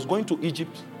as he was going to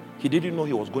Egypt, he didn't know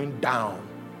he was going down.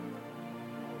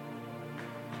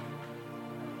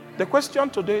 The question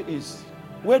today is,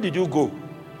 where did you go?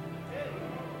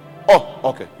 Oh,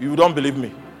 okay. You don't believe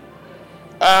me.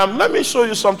 Let me show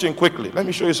you something quickly.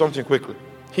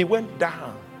 He went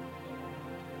down.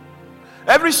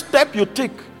 Every step you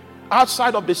take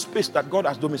outside of the space that God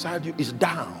has domiciled you is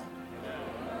down.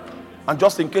 And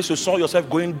just in case you saw yourself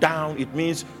going down, it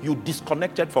means you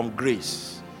disconnected from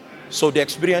grace. So the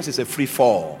experience is a free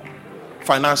fall.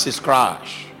 Finances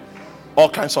crash. All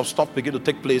kinds of stuff begin to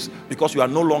take place because you are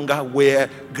no longer where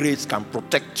grace can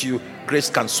protect you, grace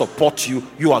can support you.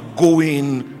 You are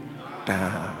going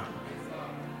down.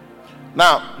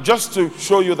 Now, just to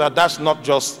show you that that's not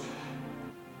just,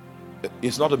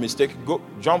 it's not a mistake. Go,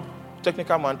 jump,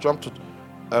 technical man, jump to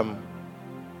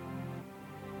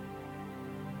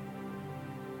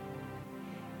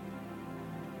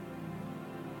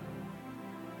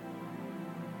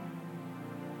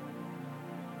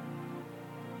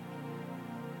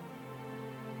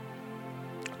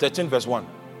 13 verse 1.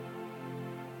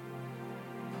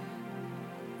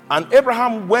 And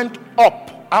Abraham went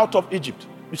up out of Egypt.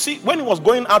 You see, when he was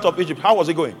going out of Egypt, how was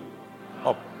he going?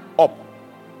 Up.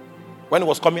 When he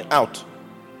was coming out,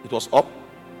 it was up.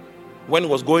 When he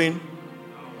was going,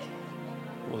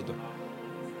 it was down.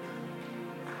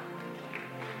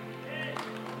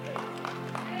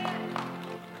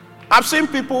 I've seen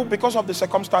people, because of the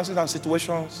circumstances and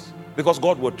situations, because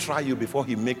God will try you before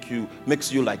he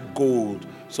makes you like gold.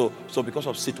 So because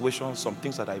of situations, some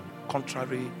things that are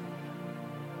contrary,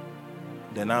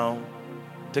 they now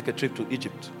take a trip to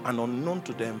Egypt, and unknown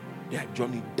to them, their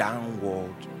journey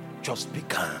downward just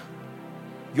began.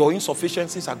 Your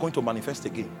insufficiencies are going to manifest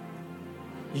again.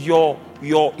 Your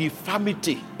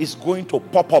infirmity is going to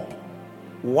pop up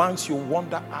once you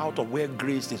wander out of where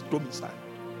grace is domiciled.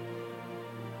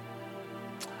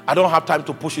 I don't have time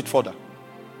to push it further.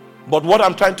 But what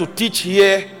I'm trying to teach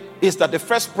here is that the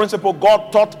first principle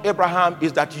God taught Abraham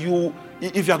is that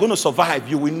if you're going to survive,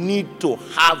 you will need to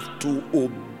have to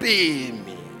obey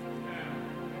me.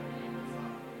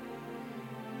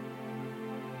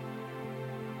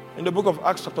 In the book of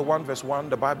Acts chapter 1 verse 1,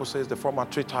 the Bible says, the former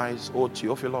treatise, O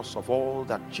Theophilus, of all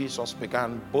that Jesus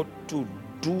began both to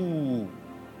do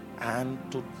and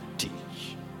to teach.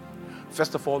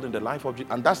 First of all, in the life of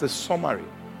Jesus, and that's the summary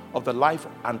of the life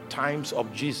and times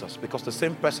of Jesus, because the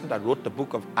same person that wrote the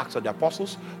book of Acts of the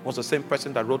Apostles was the same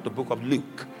person that wrote the book of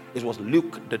Luke. It was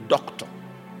Luke the doctor.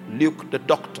 Luke the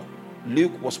doctor.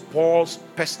 Luke was Paul's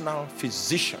personal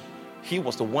physician. He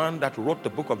was the one that wrote the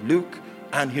book of Luke,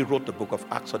 and he wrote the book of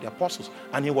Acts of the Apostles.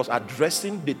 And he was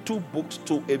addressing the two books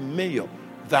to a mayor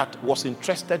that was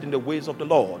interested in the ways of the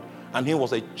Lord. And he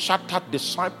was a chartered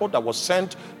disciple that was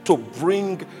sent to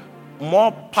bring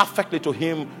more perfectly to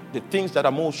him the things that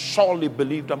are most surely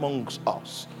believed amongst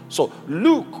us. So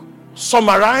Luke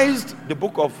summarized the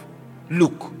book of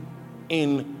Luke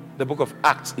in the book of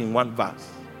Acts in one verse.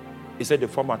 He said, the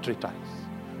former treatise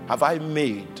have I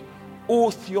made, O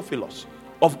Theophilus,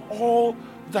 of all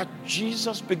that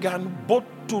Jesus began both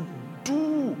to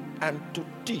do and to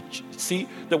teach. See,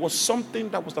 there was something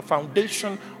that was the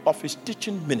foundation of his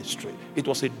teaching ministry. It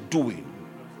was a doing.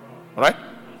 Right?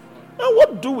 Now,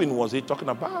 what doing was he talking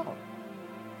about?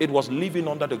 It was living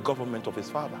under the government of his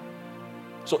father.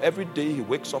 So every day he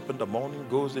wakes up in the morning,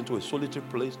 goes into a solitary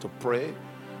place to pray,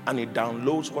 and he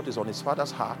downloads what is on his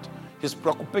father's heart. His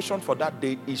preoccupation for that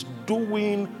day is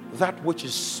doing that which he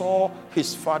saw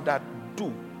his father do.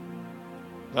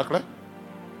 Is that clear?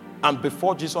 And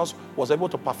before Jesus was able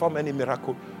to perform any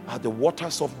miracle at the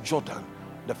waters of Jordan,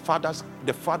 the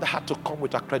father had to come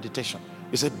with accreditation.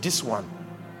 He said, this one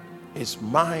is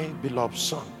my beloved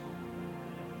son.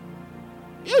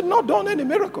 He had not done any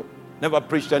miracle, never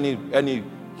preached any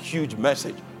huge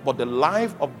message. But the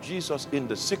life of Jesus in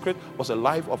the secret was a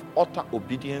life of utter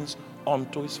obedience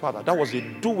unto his father. That was a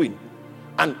doing.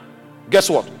 And guess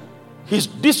what?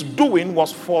 This doing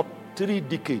was for 3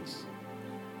 decades.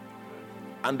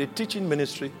 And the teaching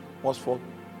ministry was for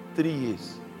 3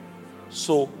 years.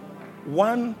 So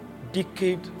 1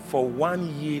 decade for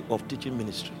 1 year of teaching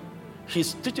ministry.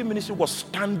 His teaching ministry was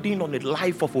standing on a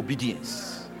life of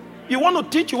obedience. You want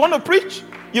to teach, you want to preach,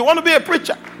 you want to be a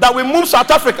preacher that will move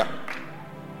South Africa.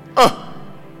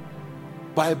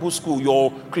 Bible school, your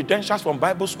credentials from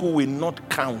Bible school will not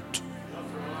count.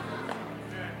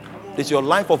 It's your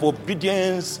life of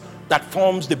obedience that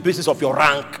forms the basis of your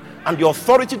rank and the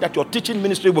authority that your teaching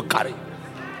ministry will carry.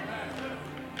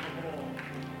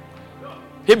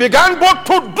 He began both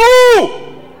to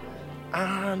do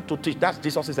and to teach. That's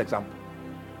Jesus' example.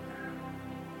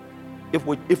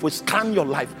 If we scan your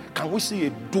life, can we see a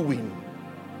doing,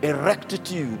 a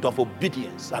rectitude of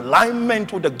obedience,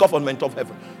 alignment with the government of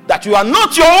heaven, that you are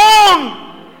not your own,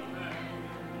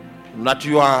 that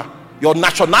your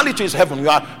nationality is heaven, you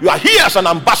are here as an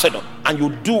ambassador, and you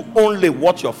do only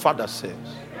what your father says.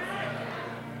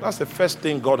 That's the first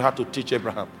thing God had to teach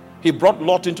Abraham. He brought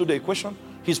Lot into the equation.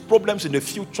 His problems in the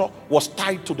future was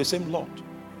tied to the same Lot.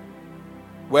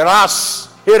 Whereas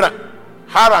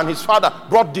Haran, his father,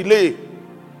 brought delay,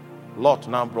 Lot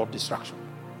now brought distraction.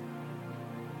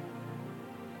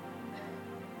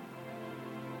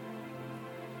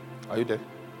 Are you there?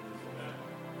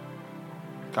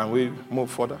 Can we move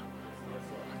further?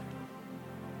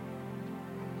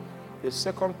 The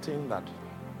second thing that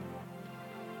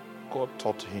God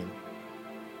taught him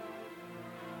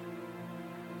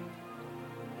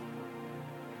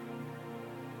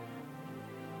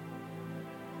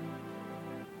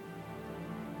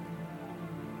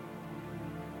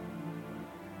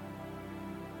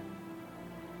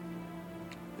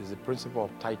is the principle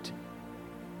of tithing.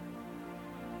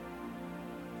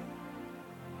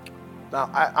 Now,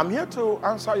 I'm here to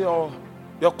answer your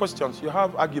questions. You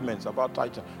have arguments about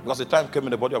tithing, because the time came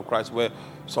in the body of Christ where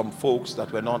some folks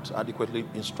that were not adequately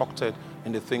instructed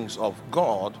in the things of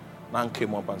God now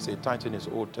came up and said tithing is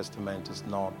Old Testament, is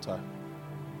not.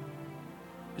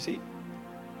 You see,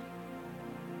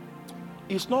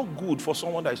 it's not good for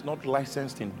someone that is not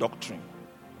licensed in doctrine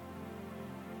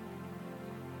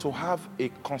to have a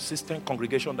consistent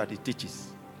congregation that it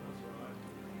teaches.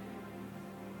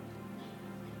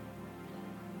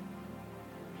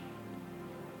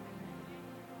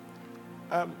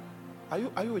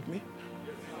 Are you with me?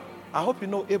 I hope you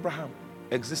know Abraham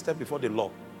existed before the law.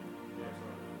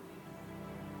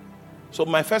 So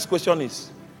my first question is,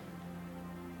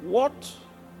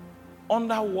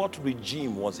 under what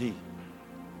regime was he?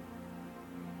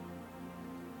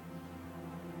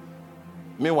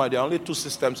 Meanwhile, there are only 2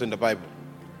 systems in the Bible.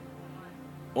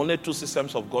 Only 2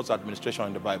 systems of God's administration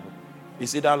in the Bible.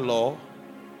 It's either law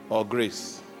or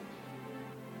grace.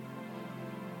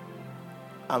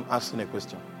 I'm asking a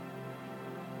question.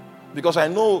 Because I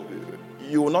know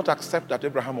you will not accept that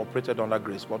Abraham operated under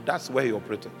grace, but that's where he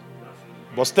operated.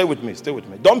 But stay with me.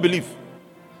 Don't believe.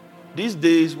 These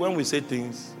days, when we say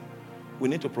things, we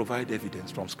need to provide evidence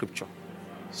from Scripture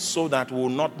so that we will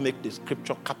not make the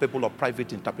Scripture capable of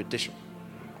private interpretation.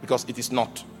 Because it is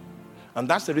not. And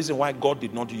that's the reason why God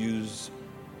did not use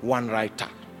one writer.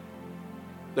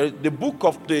 The book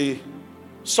of the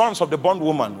sons of the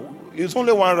bondwoman is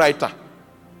only one writer.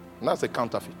 And that's a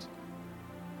counterfeit.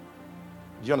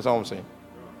 Do you understand what I'm saying?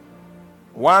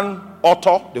 One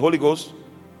author, the Holy Ghost,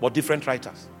 but different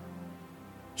writers.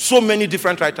 So many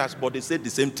different writers, but they say the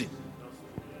same thing.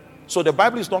 So the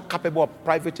Bible is not capable of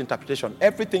private interpretation.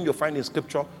 Everything you find in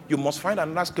scripture, you must find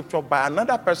another scripture by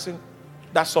another person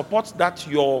that supports that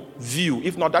your view.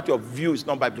 If not, that your view is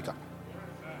not biblical.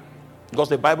 Because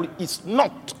the Bible is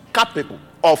not capable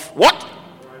of what?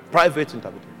 Private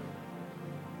interpretation.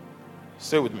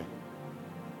 Stay with me.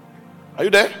 Are you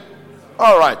there?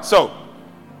 All right, so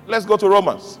let's go to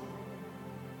Romans.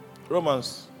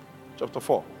 Romans chapter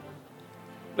 4.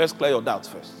 Let's clear your doubts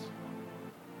first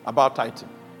about tithing.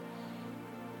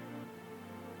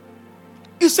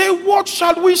 He said, what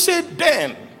shall we say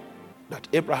then that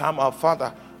Abraham our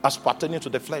father, as pertaining to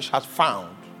the flesh, has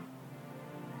found?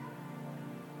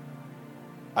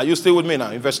 Are you still with me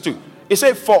now? In verse 2. He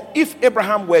said, for if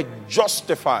Abraham were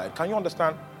justified, can you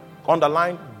understand?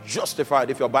 Underline justified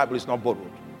if your Bible is not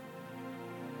borrowed.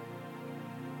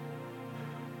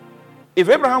 If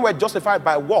Abraham were justified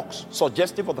by works,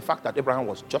 suggestive of the fact that Abraham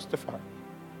was justified.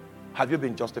 Have you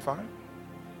been justified?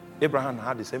 Abraham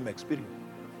had the same experience.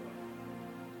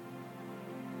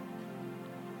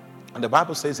 And the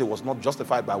Bible says he was not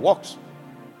justified by works.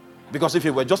 Because if he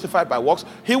were justified by works,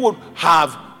 he would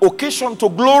have occasion to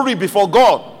glory before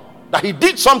God. That he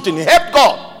did something, he helped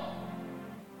God.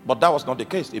 But that was not the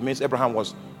case. It means Abraham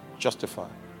was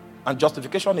justified. And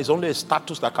justification is only a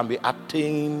status that can be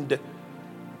attained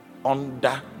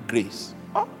under grace.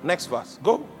 Oh, next verse.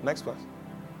 Go, next verse.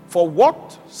 For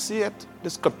what saith the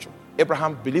scripture?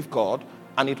 Abraham believed God,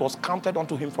 and it was counted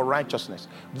unto him for righteousness.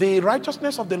 The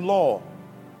righteousness of the law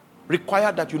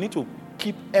required that you need to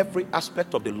keep every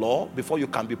aspect of the law before you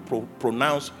can be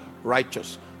pronounced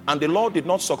righteous. And the law did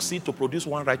not succeed to produce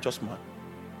one righteous man,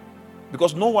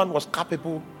 because no one was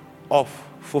capable of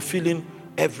fulfilling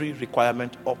every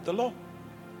requirement of the law.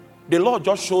 The law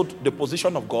just showed the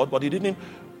position of God, but it didn't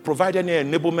provide any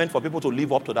enablement for people to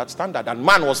live up to that standard. And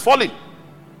man was falling.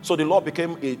 So the law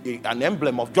became an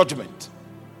emblem of judgment.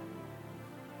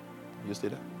 You see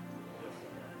that?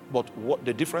 But what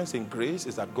the difference in grace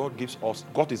is that God gives us,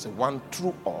 God is the one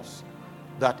through us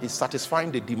that is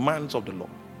satisfying the demands of the law.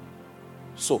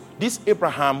 So this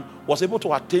Abraham was able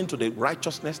to attain to the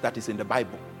righteousness that is in the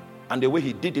Bible. And the way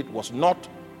he did it was not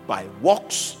by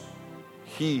works.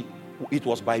 It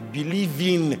was by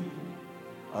believing.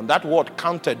 And that word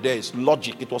counted there is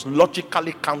logic. It was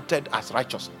logically counted as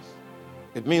righteousness.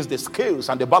 It means the scales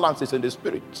and the balances in the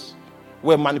spirit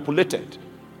were manipulated.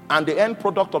 And the end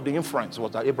product of the inference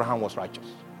was that Abraham was righteous.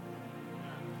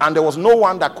 And there was no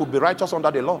one that could be righteous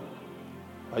under the law.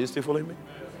 Are you still following me?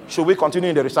 Should we continue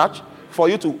in the research for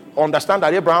you to understand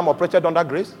that Abraham operated under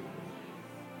grace?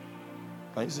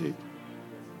 Can you see it?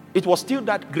 It was still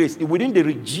that grace, within the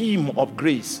regime of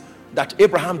grace, that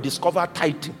Abraham discovered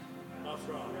tithing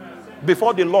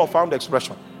before the law found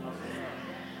expression.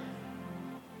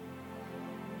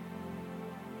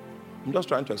 I'm just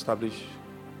trying to establish.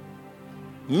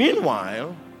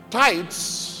 Meanwhile,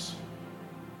 tithes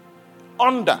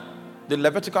under the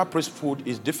Levitical priesthood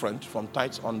is different from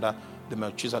tithes under the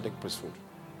Melchizedek priesthood.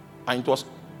 And it was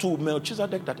to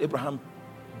Melchizedek that Abraham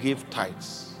gave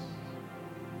tithes.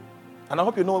 And I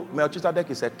hope you know Melchizedek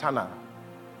is eternal,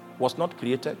 was not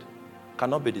created,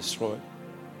 cannot be destroyed.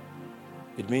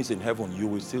 It means in heaven you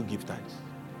will still give tithes,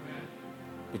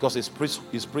 because his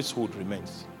priesthood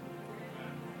remains.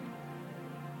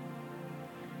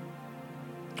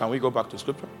 Can we go back to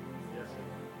scripture? Yes.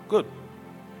 Good.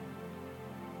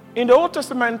 In the Old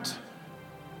Testament,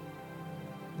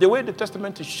 the way the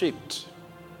Testament is shaped,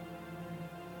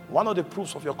 one of the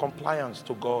proofs of your compliance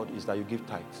to God is that you give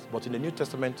tithes. But in the New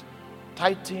Testament,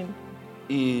 tithing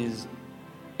is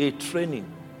a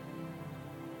training.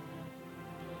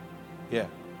 Yeah.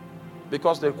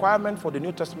 Because the requirement for the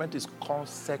New Testament is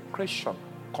consecration.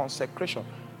 Consecration.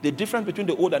 The difference between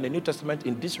the Old and the New Testament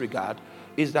in this regard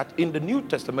is that in the New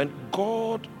Testament,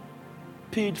 God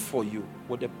paid for you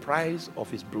with the price of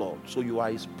his blood. So you are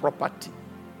his property.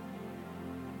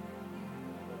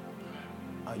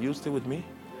 Are you still with me?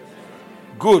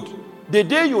 Good. The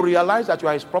day you realize that you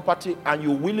are his property and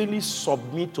you willingly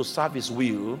submit to serve his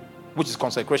will, which is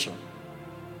consecration,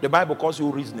 the Bible calls you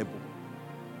reasonable.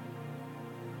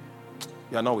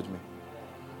 You are not with me.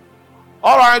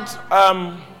 All right.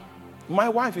 My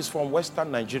wife is from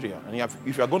Western Nigeria. And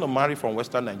if you are going to marry from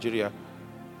Western Nigeria,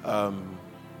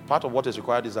 part of what is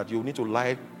required is that you need to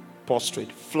lie prostrate,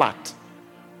 flat,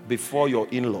 before your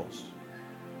in-laws.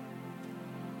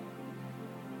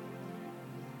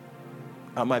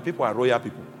 And my people are royal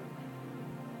people.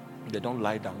 They don't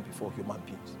lie down before human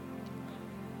beings.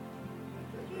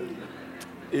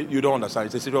 You don't understand.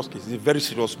 It's a serious case. It's a very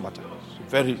serious matter.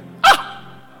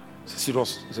 It's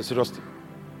a serious thing.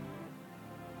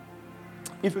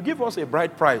 If you give us a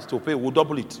bride price to pay, we'll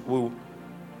double it. You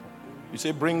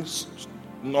say bring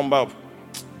number of.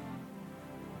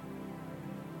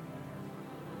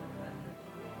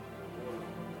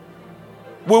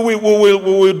 We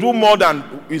will do more than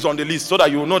is on the list so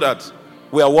that you know that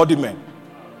we are worthy men.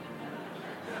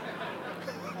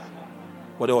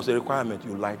 But there was a requirement,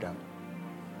 you lie down.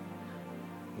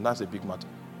 And that's a big matter.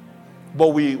 But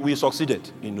we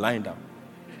succeeded in lying down.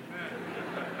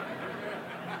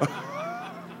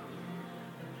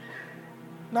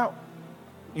 Now,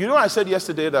 you know I said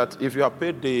yesterday that if you are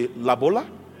paid the lobola,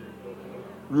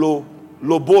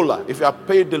 if you are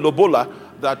paid the lobola,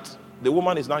 that the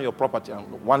woman is now your property. And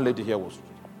one lady here was.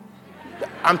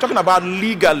 I'm talking about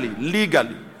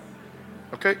legally.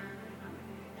 Okay?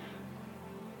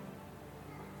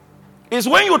 It's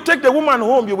when you take the woman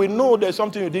home, you will know there's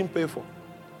something you didn't pay for.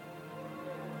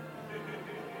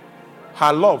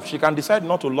 Her love, she can decide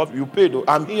not to love you. You paid.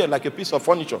 I'm here like a piece of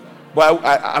furniture, but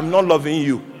I'm not loving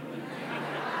you.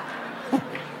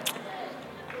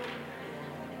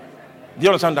 Do you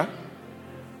understand that?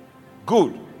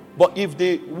 Good. But if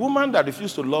the woman that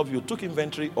refused to love you took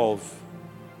inventory of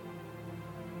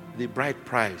the bride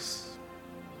price,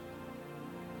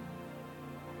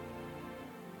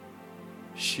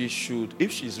 she should,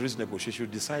 if she's reasonable, she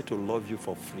should decide to love you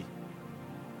for free.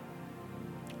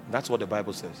 That's what the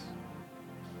Bible says.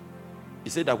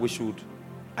 It said that we should,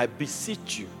 I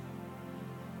beseech you,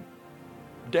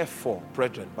 therefore,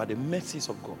 brethren, by the mercies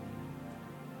of God,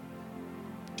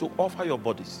 to offer your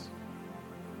bodies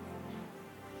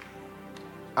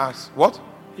as what?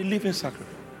 A living sacrifice.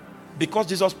 Because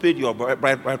Jesus paid your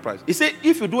bride price. He said,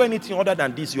 if you do anything other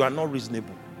than this, you are not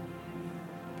reasonable.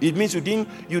 It means you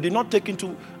did not take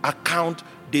into account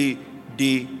the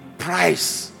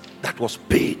price that was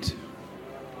paid.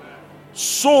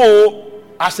 So,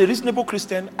 as a reasonable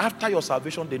Christian, after your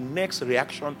salvation, the next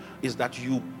reaction is that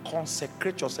you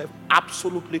consecrate yourself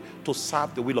absolutely to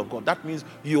serve the will of God. That means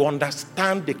you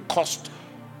understand the cost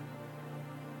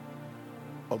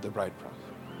of the bride price.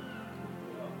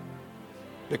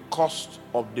 The cost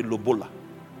of the lobola.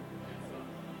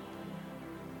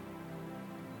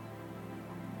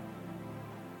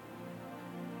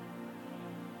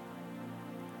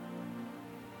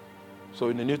 So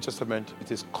in the New Testament,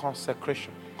 it is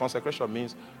consecration. Consecration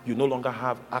means you no longer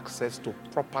have access to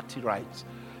property rights.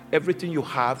 Everything you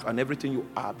have and everything you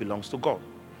are belongs to God.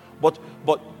 But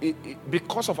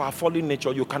because of our fallen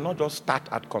nature, you cannot just start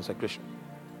at consecration.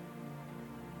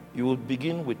 You will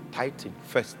begin with tithing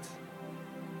first.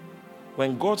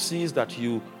 When God sees that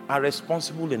you are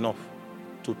responsible enough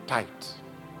to tithe,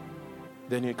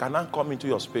 then you cannot come into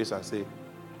your space and say,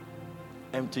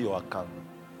 empty your account.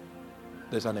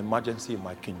 There's an emergency in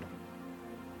my kingdom.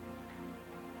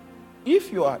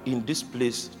 If you are in this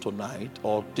place tonight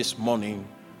or this morning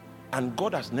and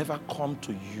God has never come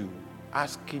to you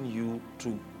asking you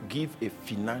to give a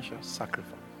financial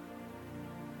sacrifice,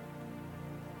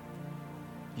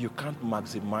 you can't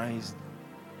maximize,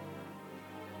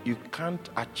 you can't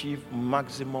achieve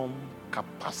maximum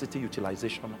capacity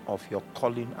utilization of your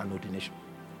calling and ordination.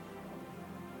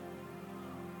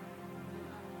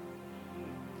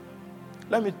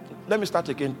 Let me start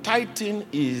again. Tithing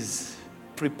is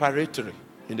preparatory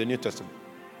in the New Testament.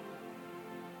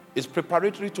 It's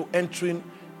preparatory to entering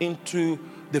into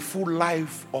the full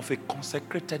life of a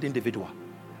consecrated individual.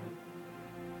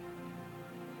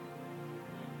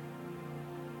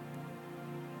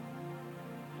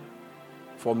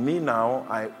 For me now,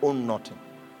 I own nothing.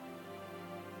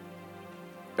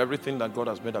 Everything that God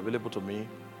has made available to me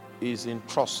is in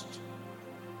trust.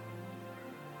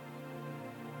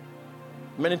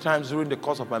 Many times during the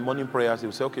course of my morning prayers, he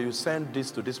will say, okay, you send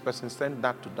this to this person, send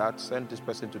that to that, send this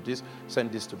person to this,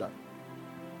 send this to that.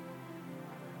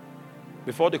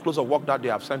 Before the close of work that day,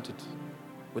 I've sent it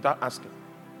without asking.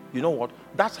 You know what?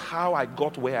 That's how I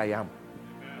got where I am.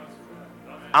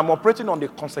 I'm operating on the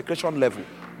consecration level.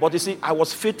 But you see, I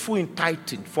was faithful in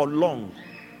tithing for long.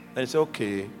 And he said,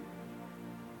 okay,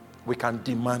 we can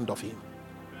demand of him.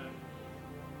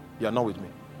 You are not with me.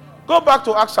 Go back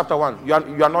to Acts chapter 1. You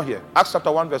are not here. Acts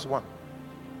chapter 1 verse 1.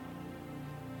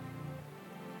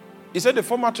 He said the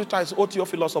former tutor is O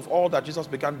Theophilus of all that Jesus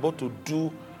began both to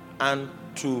do and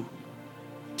to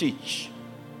teach.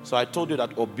 So I told you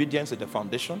that obedience is the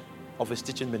foundation of his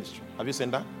teaching ministry. Have you seen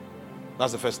that?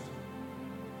 That's the first.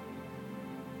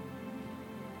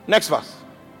 Next verse.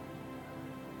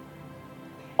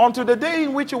 Until the day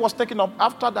in which he was taken up,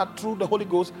 after that, through the Holy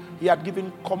Ghost, he had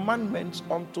given commandments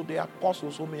unto the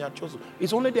apostles whom he had chosen.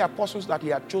 It's only the apostles that he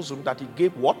had chosen that he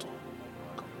gave what?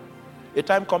 A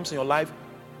time comes in your life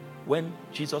when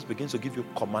Jesus begins to give you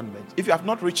commandments. If you have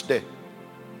not reached there,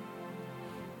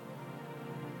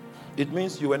 it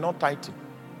means you were not tithing.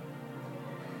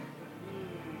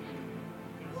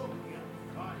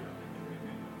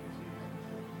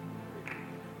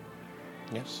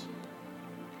 Yes.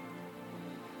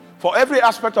 For every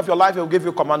aspect of your life, he will give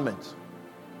you commandments.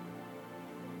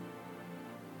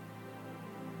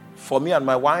 For me and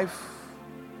my wife,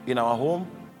 in our home,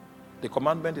 the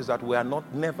commandment is that we are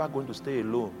never going to stay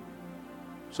alone.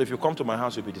 So if you come to my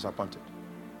house, you'll be disappointed.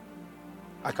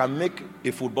 I can make a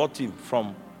football team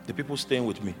from the people staying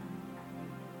with me.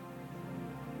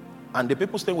 And the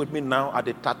people staying with me now are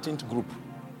the 13th group.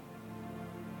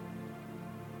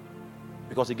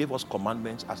 Because he gave us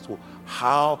commandments as to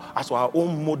our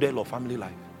own model of family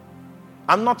life.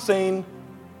 I'm not saying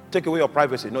take away your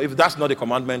privacy. No, if that's not a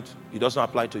commandment, it doesn't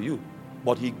apply to you.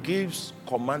 But he gives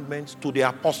commandments to the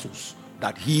apostles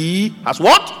that he has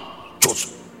what?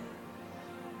 Chosen.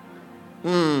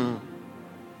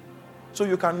 So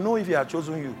you can know if he has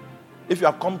chosen you. If you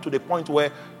have come to the point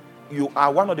where you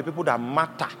are one of the people that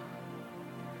matter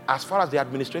as far as the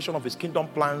administration of his kingdom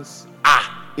plans are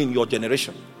in your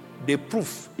generation. The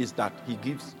proof is that he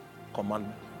gives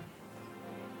commandments.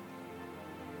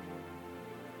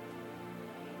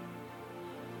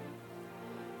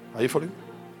 Are you following?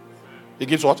 He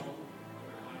gives what?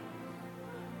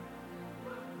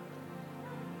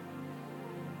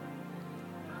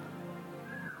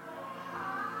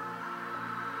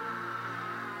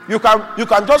 You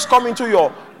can just come into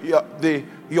your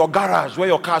garage where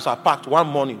your cars are parked one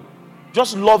morning,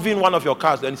 just loving one of your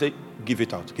cars, then say, give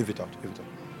it out, give it out, give it out.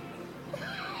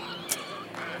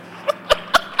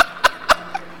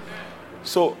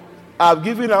 So I've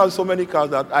given out so many cars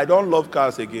that I don't love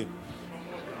cars again.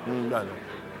 No.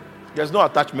 There's no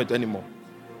attachment anymore.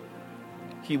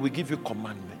 He will give you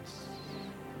commandments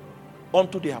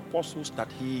unto the apostles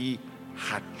that he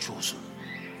had chosen.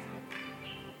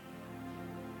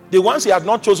 The ones he had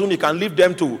not chosen, he can leave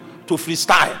them to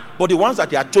freestyle. But the ones that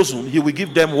he had chosen, he will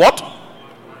give them what?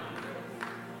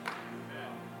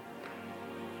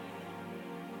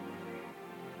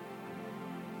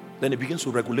 Then he begins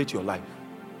to regulate your life.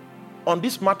 On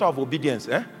this matter of obedience,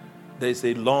 there is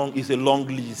a long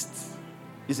list.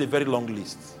 It's a very long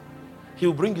list. He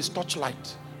will bring his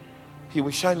torchlight. He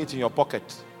will shine it in your pocket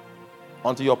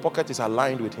until your pocket is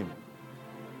aligned with him.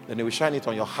 Then he will shine it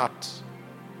on your heart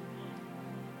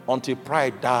until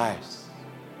pride dies.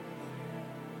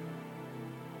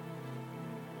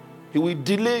 He will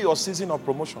delay your season of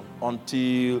promotion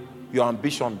until your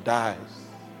ambition dies.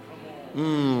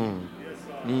 You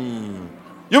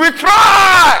will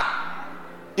cry.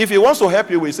 If he wants to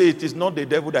help you, we say it is not the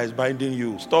devil that is binding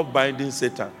you. Stop binding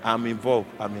Satan. I'm involved.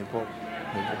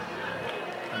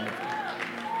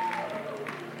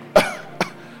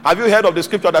 Have you heard of the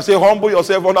scripture that says, humble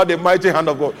yourself under the mighty hand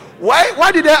of God?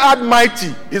 Why did they add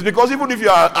mighty? It's because even if you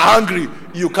are angry,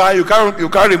 you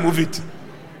can't remove it.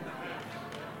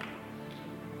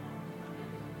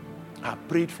 I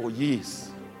prayed for years.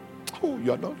 Oh,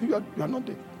 you are not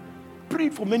there.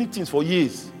 Prayed for many things for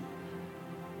years.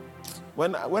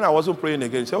 When I wasn't praying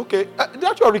again, say, okay,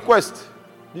 that's your request.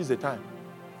 This is the time.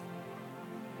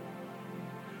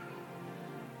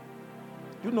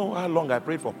 You know how long I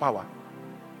prayed for power?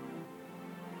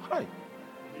 Hi.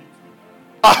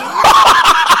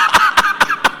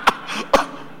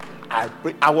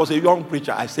 I was a young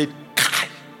preacher. I said,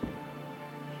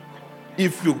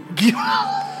 if you give,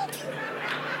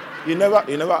 he never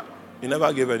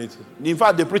gave anything. In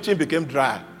fact, the preaching became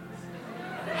dry.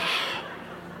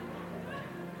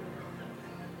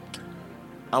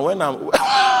 And when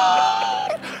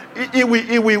he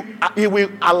will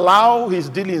allow his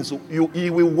dealings. He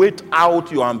will wait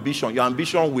out your ambition. Your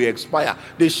ambition will expire.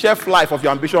 The shelf life of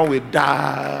your ambition will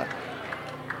die,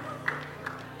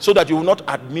 so that you will not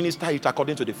administer it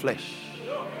according to the flesh.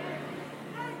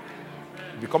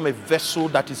 Become a vessel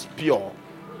that is pure,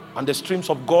 and the streams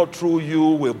of God through you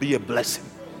will be a blessing.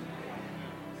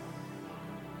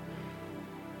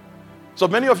 So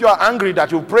many of you are angry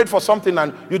that you prayed for something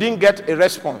and you didn't get a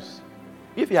response.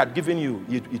 If he had given you,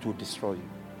 it would destroy you.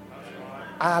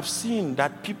 I have seen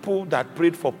that people that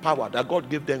prayed for power, that God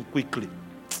gave them quickly.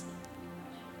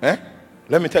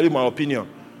 Let me tell you my opinion.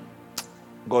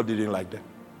 God didn't like them.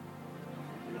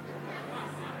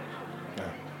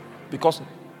 Because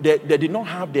they did not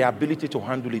have the ability to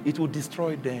handle it. It will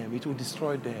destroy them. It will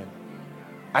destroy them.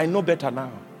 I know better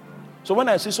now. So when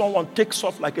I see someone takes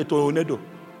off like a tornado,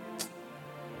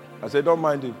 I said, don't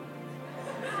mind him.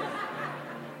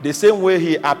 The same way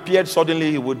he appeared,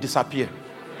 suddenly he would disappear.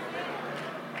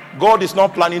 God is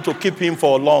not planning to keep him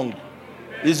for long.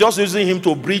 He's just using him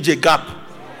to bridge a gap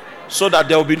so that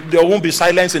there won't be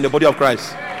silence in the body of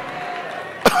Christ.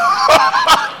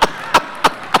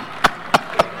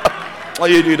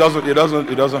 He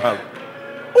doesn't have.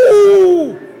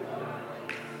 Ooh.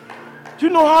 Do you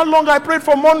know how long I prayed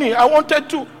for money? I wanted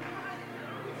to.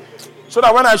 So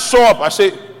that when I show up, I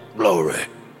say, glory.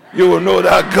 You will know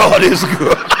that God is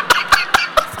good.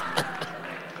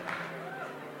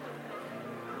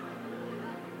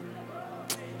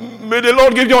 May the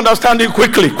Lord give you understanding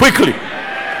quickly.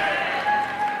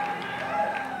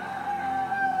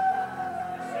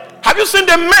 Have you seen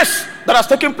the mess that has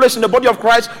taken place in the body of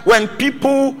Christ when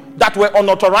people that were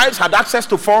unauthorized had access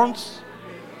to funds?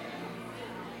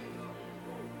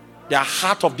 Their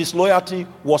heart of disloyalty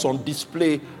was on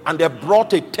display, and they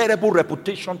brought a terrible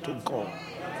reputation to God.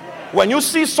 When you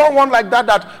see someone like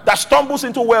that stumbles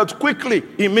into wealth quickly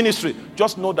in ministry,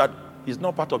 just know that he's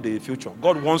not part of the future.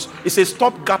 God wants, it's a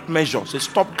stopgap measure, it's a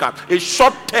stopgap, a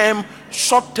short-term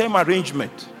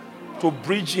arrangement to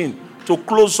bridge in, to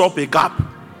close up a gap.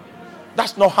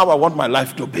 That's not how I want my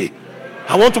life to be.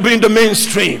 I want to be in the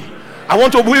mainstream. I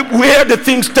want to be where the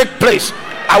things take place.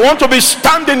 I want to be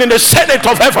standing in the Senate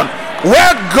of heaven,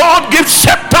 where God gives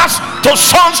scepters to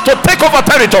sons to take over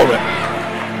territory.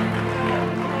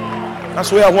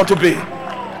 That's where I want to be.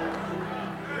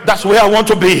 That's where I want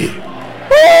to be.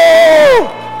 Oh,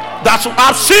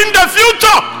 I've seen the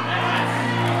future.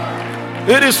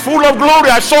 It is full of glory.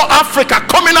 I saw Africa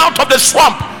coming out of the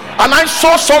swamp, and I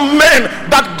saw some men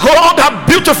that God had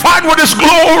beautified with his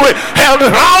glory,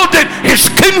 heralded his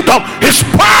kingdom, his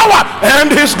power,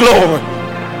 and his glory.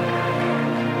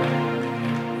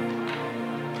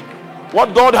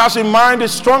 What God has in mind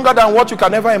is stronger than what you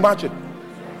can ever imagine.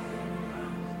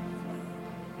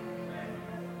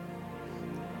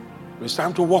 It's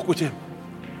time to walk with him.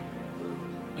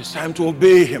 It's time to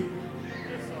obey him,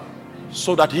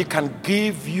 so that he can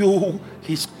give you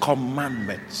his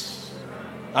commandments.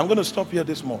 I'm going to stop here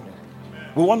this morning.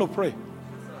 We want to pray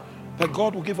that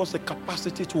God will give us the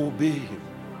capacity to obey him.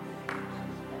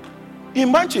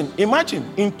 Imagine,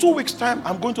 in 2 weeks' time,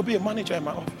 I'm going to be a manager in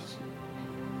my office.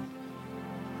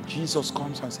 Jesus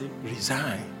comes and says,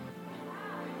 resign.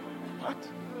 What?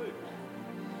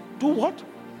 Do what?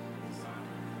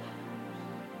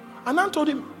 And I told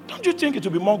him, don't you think it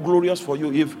would be more glorious for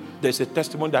you if there's a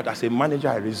testimony that as a manager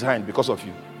I resigned because of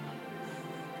you?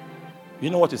 You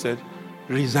know what he said?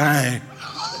 Resign.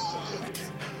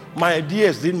 My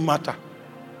ideas didn't matter.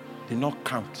 Did not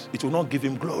count. It will not give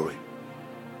him glory.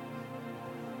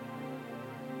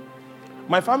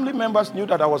 My family members knew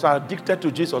that I was addicted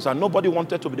to Jesus, and nobody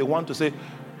wanted to be the one to say,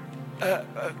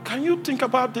 can you think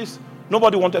about this?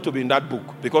 Nobody wanted to be in that book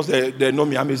because they know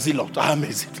me. I'm a zealot.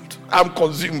 I'm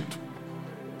consumed.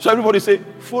 So everybody say,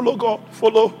 follow God,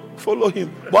 follow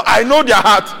him. But I know their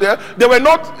heart. They were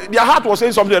not, their heart was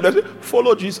saying something. They say,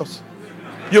 follow Jesus.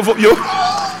 You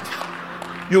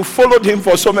followed him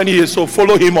for so many years, so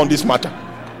follow him on this matter.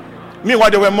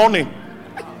 Meanwhile, they were mourning.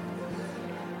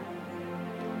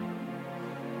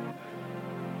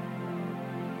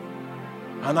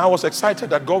 And I was excited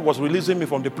that God was releasing me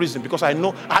from the prison, because I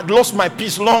know I'd lost my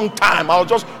peace long time. I was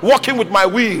just walking with my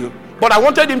will. But I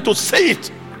wanted him to say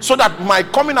it so that my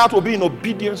coming out will be in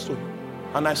obedience to him.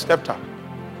 And I stepped out.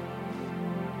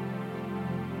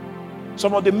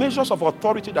 Some of the measures of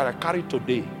authority that I carry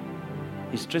today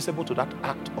is traceable to that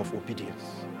act of obedience.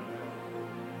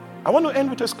 I want to end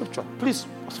with a scripture. Please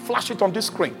flash it on this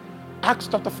screen. Acts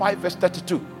chapter 5 verse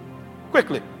 32.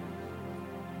 Quickly.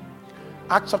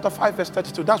 Acts chapter 5 verse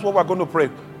 32. That's what we're going to pray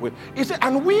with. He said,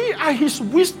 and we are his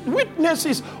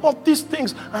witnesses of these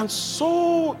things, and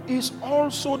so is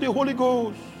also the Holy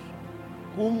Ghost,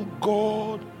 whom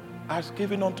God has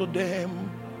given unto them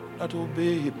that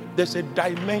obey him. There's a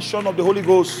dimension of the Holy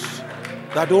Ghost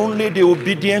that only the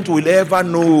obedient will ever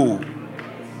know.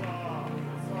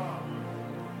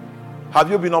 Have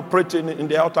you been operating in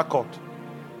the outer court?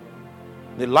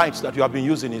 The lights that you have been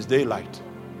using is daylight.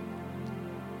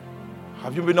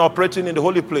 Have you been operating in the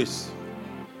holy place?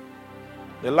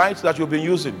 The lights that you've been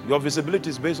using, your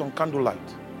visibility is based on candlelight.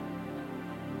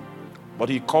 But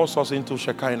he calls us into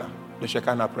Shekinah, the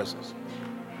Shekinah presence,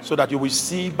 so that you will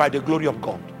see by the glory of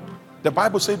God. The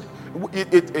Bible said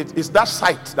it's that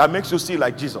sight that makes you see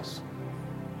like Jesus,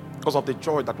 because of the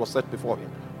joy that was set before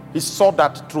him. He saw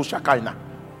that through Shekinah.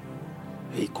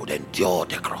 He could endure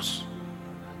the cross.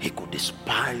 He could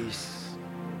despise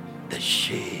the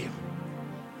shame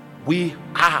We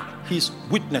are his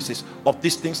witnesses of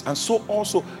these things, and so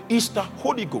also is the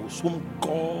Holy Ghost, whom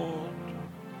God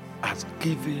has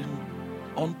given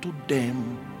unto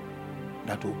them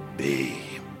that obey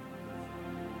him.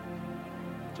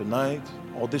 Tonight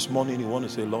or this morning, you want to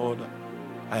say, Lord,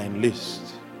 I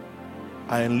enlist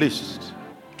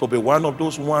to be one of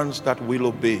those ones that will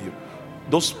obey you,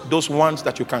 those ones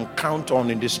that you can count on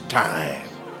in this time.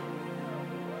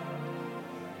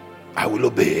 I will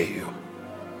obey you.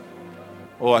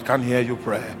 Oh, I can't hear you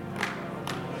pray.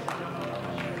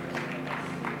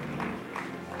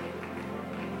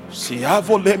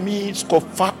 Siavo lemi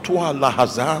skofatwa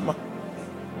lahazama.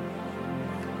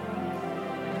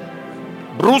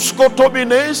 Brusco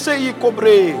tobinese y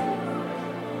cobre.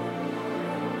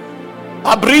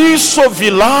 Abriso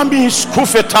vilami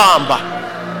skufetamba.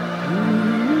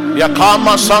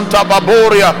 Yakama Santa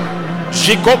Baboria.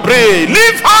 Shikobre.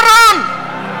 Leave Haran.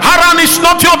 Haran is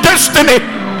not your destiny.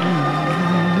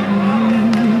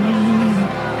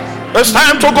 It's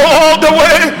time to go all the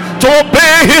way to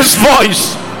obey his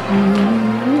voice.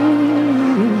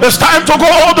 It's time to go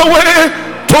all the way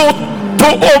to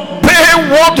obey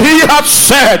what he has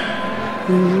said.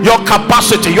 Your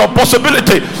capacity, your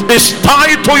possibility is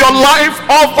tied to your life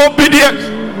of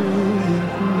obedience.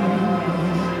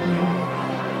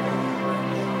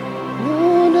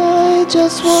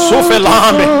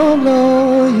 Sufelame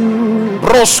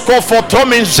Brosco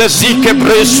fotomin zezike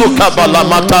bresuka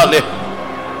balamatale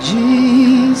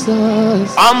Jesus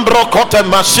Ambro kote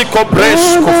masiko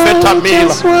bresco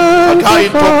fetamila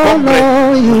Agaito kombre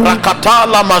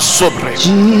Rakatala masobre.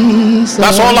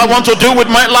 That's all I want to do with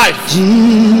my life.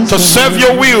 To serve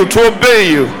your will, to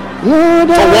obey you,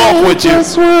 to walk with you. I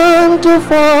just want to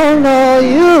follow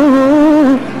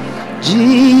you,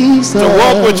 Jesus. To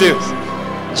walk with you.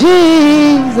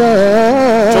 Jesus.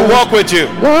 To walk with you.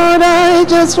 Lord, I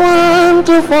just want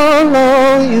to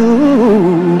follow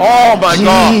you. Oh my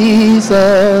God.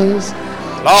 Jesus.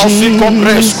 Lausiko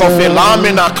presco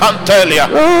felamina cantelia.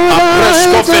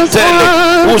 Apresco fetele.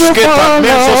 Usketa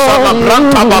meso sana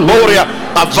branta baboria.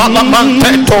 Avala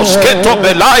manteto sketo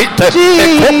belaite.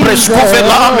 Eko presco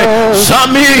velame.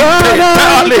 Sami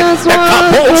tetale.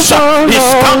 Ekabosa.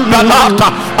 Iskandalata.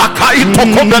 Akaito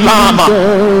kobelama.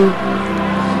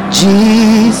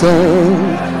 Jesus,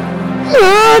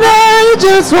 Lord, I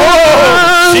just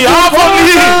want si to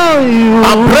avoli follow you.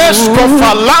 Apresco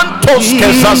falantos che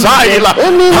zazaila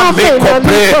amico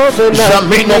pre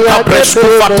jamino capresco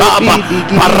fataba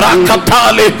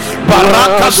baracatale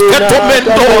baracas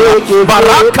ketomendora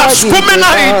baracas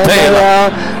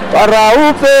kumenaitela para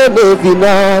upende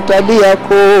vinatalia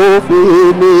kofi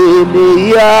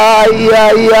ya.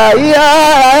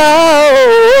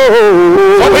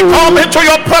 So we come into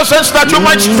your presence that you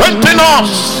might strengthen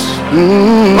us,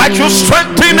 like you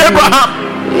strengthened Abraham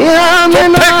to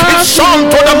take his son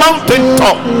to the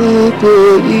mountaintop.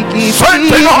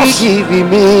 Strengthen us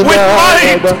with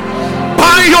might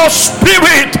by your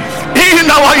spirit in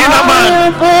our inner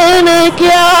man.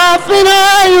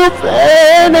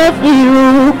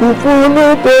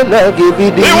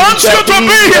 He wants you to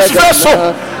be his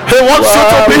vessel. He wants you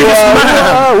to be his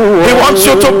man. He wants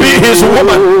you to be his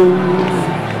woman.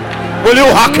 Will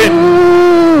you hearken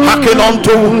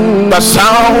unto the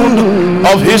sound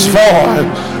of his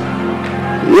voice?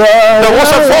 There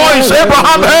was a voice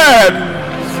Abraham heard.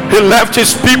 He left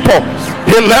his people.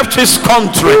 He left his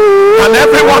country. And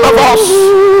every one of us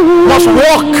must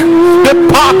walk the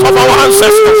path of our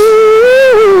ancestors.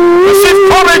 Receive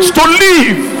courage to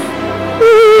live.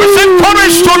 Receive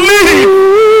courage to live.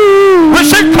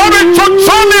 Receive courage to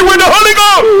journey with the Holy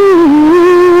Ghost.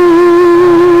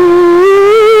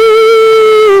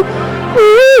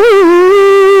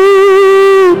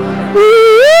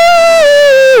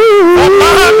 For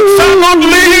man shall not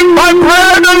live by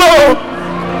bread alone,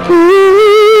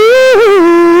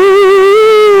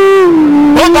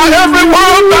 but by every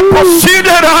word that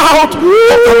proceeded out of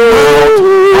the mouth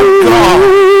of God.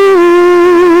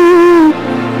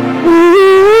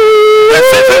 This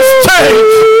is a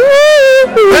stage.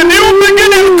 A new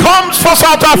beginning comes for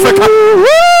South Africa.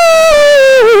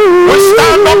 We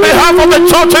stand on behalf of the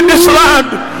church in this land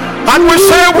and we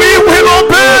say we will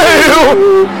obey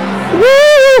you.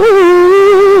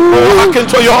 Oh, hearken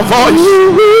to your voice.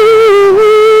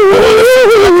 Oh, listen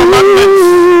to the commandments.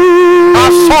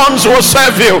 Our sons will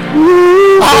serve you.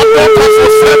 Our daughters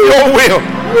will serve your will.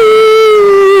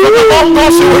 But among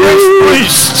us you will raise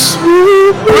priests.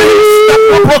 Priests that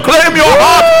will proclaim your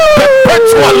heart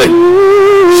perpetually,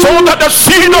 so that the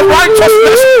seed of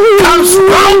righteousness can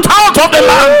sprout out of the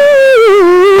land.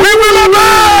 We will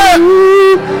obey.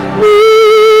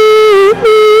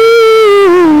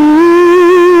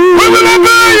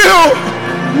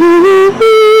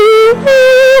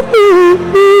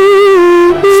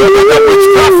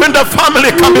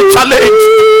 can be challenged,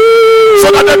 so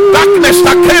that the darkness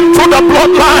that came through the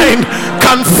bloodline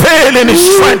can fail in his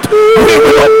strength. We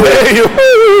will obey you.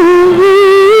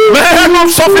 Men of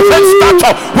sufficient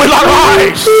stature will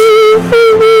arise,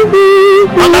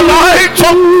 and the light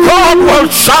of God will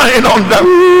shine on them.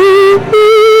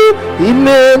 Whoever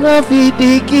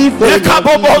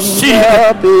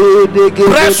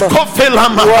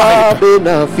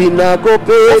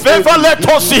let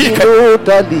us seek, we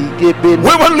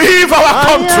will leave our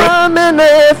country,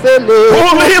 we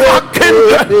will leave our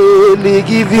kindred,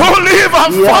 we will leave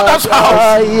our father's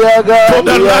house to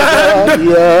the land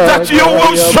that you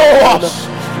will show us,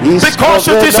 because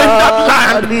it is in that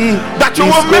land that you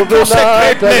will make us a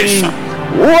great nation.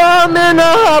 We will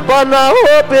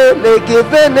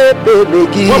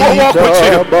walk with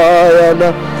you.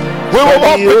 We will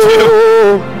walk with you.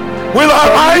 We'll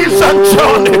arise and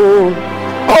journey.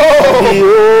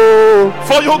 Oh,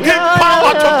 for you give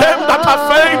power to them that are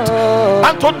faint,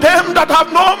 and to them that have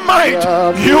no might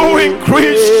you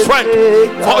increase strength.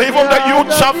 For even the youth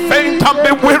shall faint and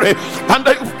be weary, and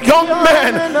the young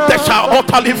men they shall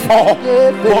utterly fall.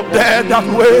 For they that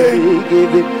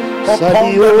wait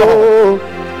upon the Lord,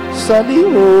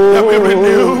 they will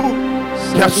renew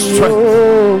their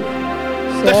strength.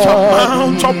 They shall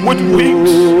mount up with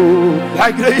wings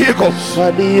like the eagles.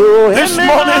 This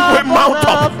morning we mount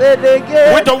up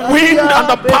with the wind and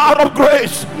the power of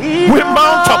grace. We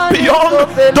mount up beyond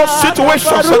those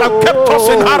situations that have kept us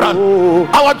in Haran.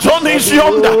 Our journey is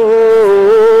yonder,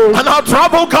 and our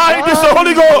travel guide is the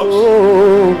Holy Ghost.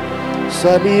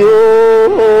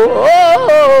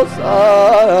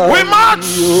 We march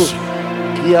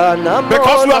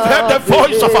because we have heard the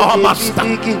voice of our Master.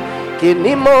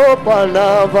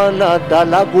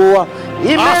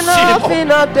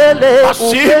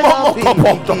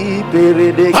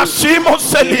 Asimo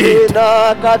Selid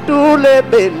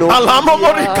Alamo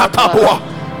Morikatabua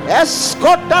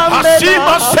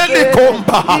Asima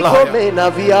Selikomba.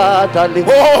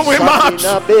 Oh,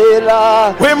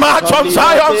 we march on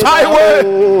Zion's highway,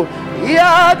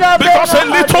 because a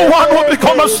little one will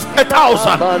become a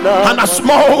thousand, and a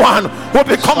small one will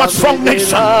become a strong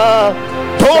nation.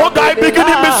 Though thy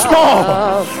beginning be small,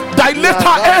 thy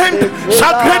later end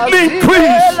shall greatly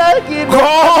increase.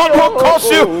 God will cause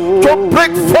you to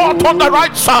break forth on the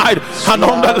right side and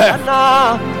on the left.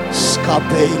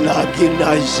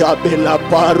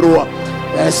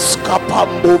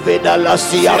 Escapambo veda la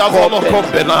sia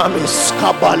copena,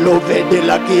 escapalo vede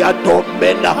la chia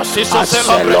dombena,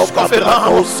 aselo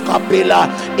capratos capilla,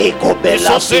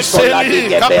 ecobella sisola di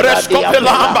gebera,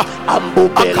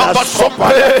 ambubela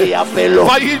sopra dia pelo,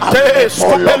 vaite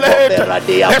scopelete,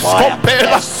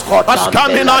 escopela,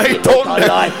 ascamina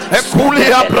itonde,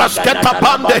 eculia braschetta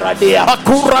pande,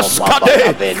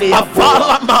 acurascade,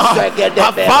 afalama,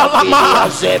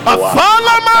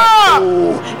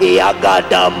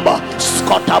 Iagadamba,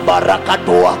 Scotta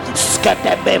Barakatua,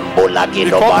 Sketebembula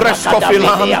Gino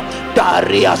Barakadamia,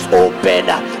 Darius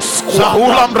Opena,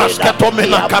 Sahulam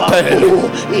Rascatomina Capello,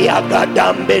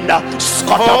 Iagadambina,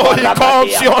 Scotta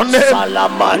Barakadia,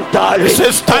 Salamantali. It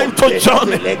is time to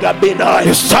journey.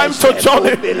 It's time to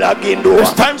journey.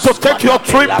 It's time to take your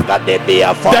trip.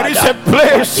 There is a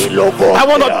place I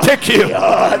want to take you.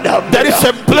 There is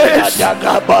a place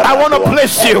I want to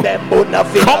place you.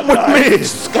 Come with me.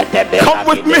 Come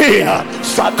with me.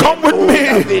 Come with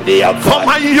me. For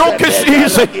my yoke is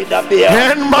easy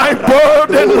and my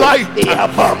burden light.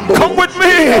 Come with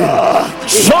me.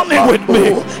 Journey with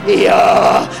me.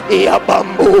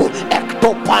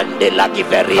 Pande la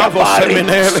giveria bari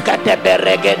skate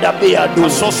berege da biadu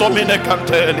soso mine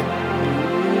canteli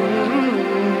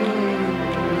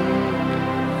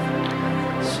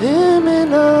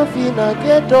semena fina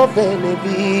keto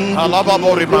benevi alaba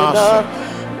morimas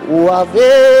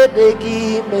uavede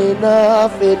kimena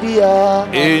fedia.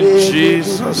 In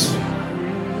Jesus'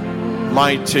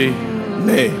 mighty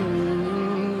name,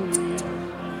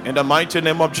 in the mighty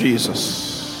name of Jesus.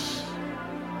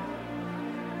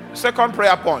 Second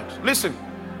prayer point. Listen.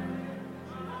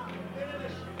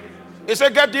 He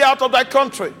said, get thee out of thy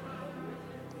country.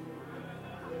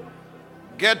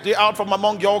 Get thee out from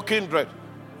among your kindred.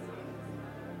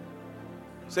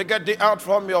 He said, get thee out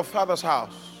from your father's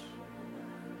house.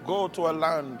 Go to a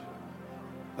land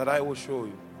that I will show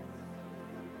you.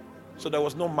 So there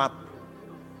was no map.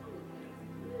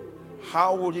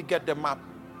 How will you get the map?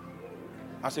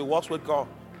 As he walks with God,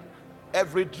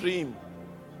 every dream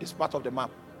is part of the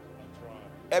map.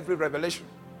 Every revelation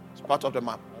is part of the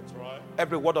map. That's right.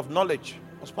 Every word of knowledge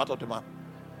was part of the map.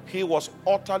 He was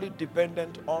utterly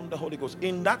dependent on the Holy Ghost.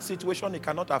 In that situation, he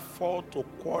cannot afford to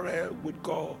quarrel with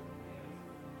God.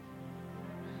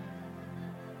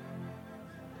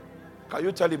 Can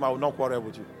you tell him I will not quarrel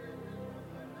with you?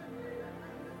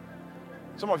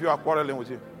 Some of you are quarreling with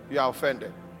him. You are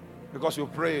offended because you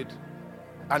prayed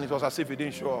and it was as if he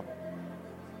didn't show up.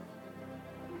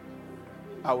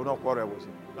 I will not quarrel with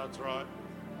you. That's right.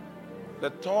 The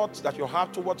thoughts that you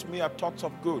have towards me are thoughts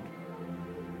of good.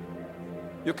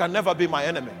 You can never be my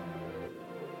enemy.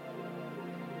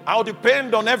 I'll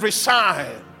depend on every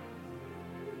sign,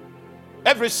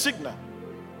 every signal,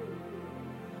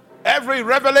 every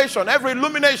revelation, every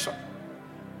illumination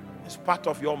is part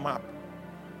of your map.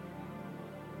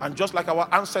 And just like our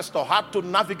ancestor had to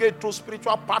navigate through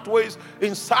spiritual pathways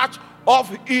in search of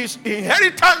his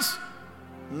inheritance,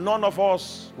 none of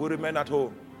us will remain at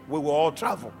home. We will all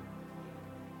travel.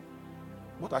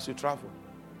 But as you travel,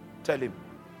 tell him,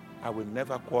 I will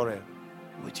never quarrel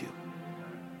with you.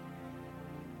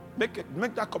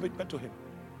 Make that commitment to him.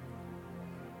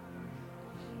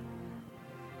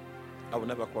 I will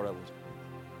never quarrel with you.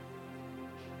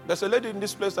 There's a lady in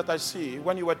this place that I see.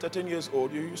 When you were 13 years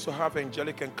old, you used to have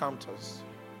angelic encounters.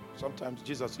 Sometimes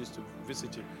Jesus used to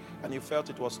visit you, and you felt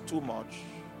it was too much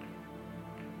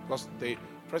because the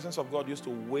presence of God used to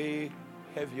weigh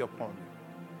heavy upon you.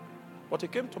 But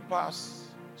it came to pass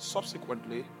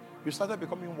subsequently, you started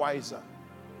becoming wiser,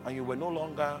 and you were no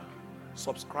longer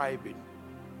subscribing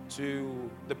to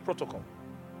the protocol,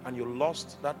 and you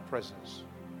lost that presence.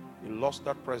 You lost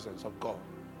that presence of God.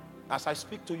 As I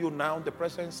speak to you now, the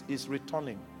presence is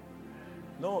returning.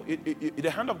 No, the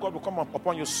hand of God will come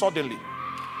upon you suddenly.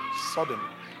 Suddenly.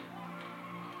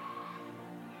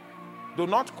 Do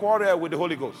not quarrel with the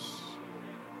Holy Ghost.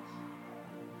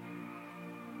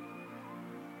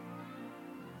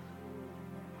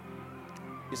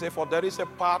 He said, for there is a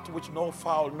path which no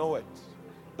fowl knoweth.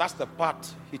 That's the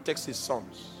path he takes his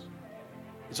sons.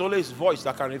 It's only his voice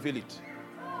that can reveal it.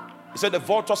 He said, the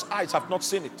vulture's eyes have not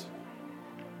seen it.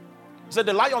 He said,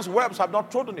 the lion's webs have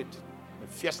not trodden it. The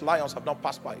fierce lions have not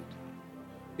passed by it.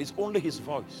 It's only his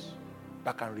voice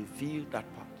that can reveal that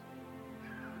path.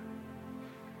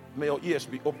 May your ears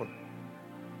be open.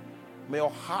 May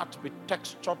your heart be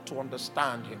textured to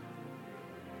understand him.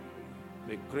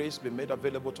 May grace be made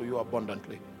available to you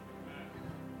abundantly.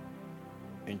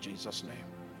 In Jesus'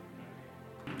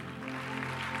 name.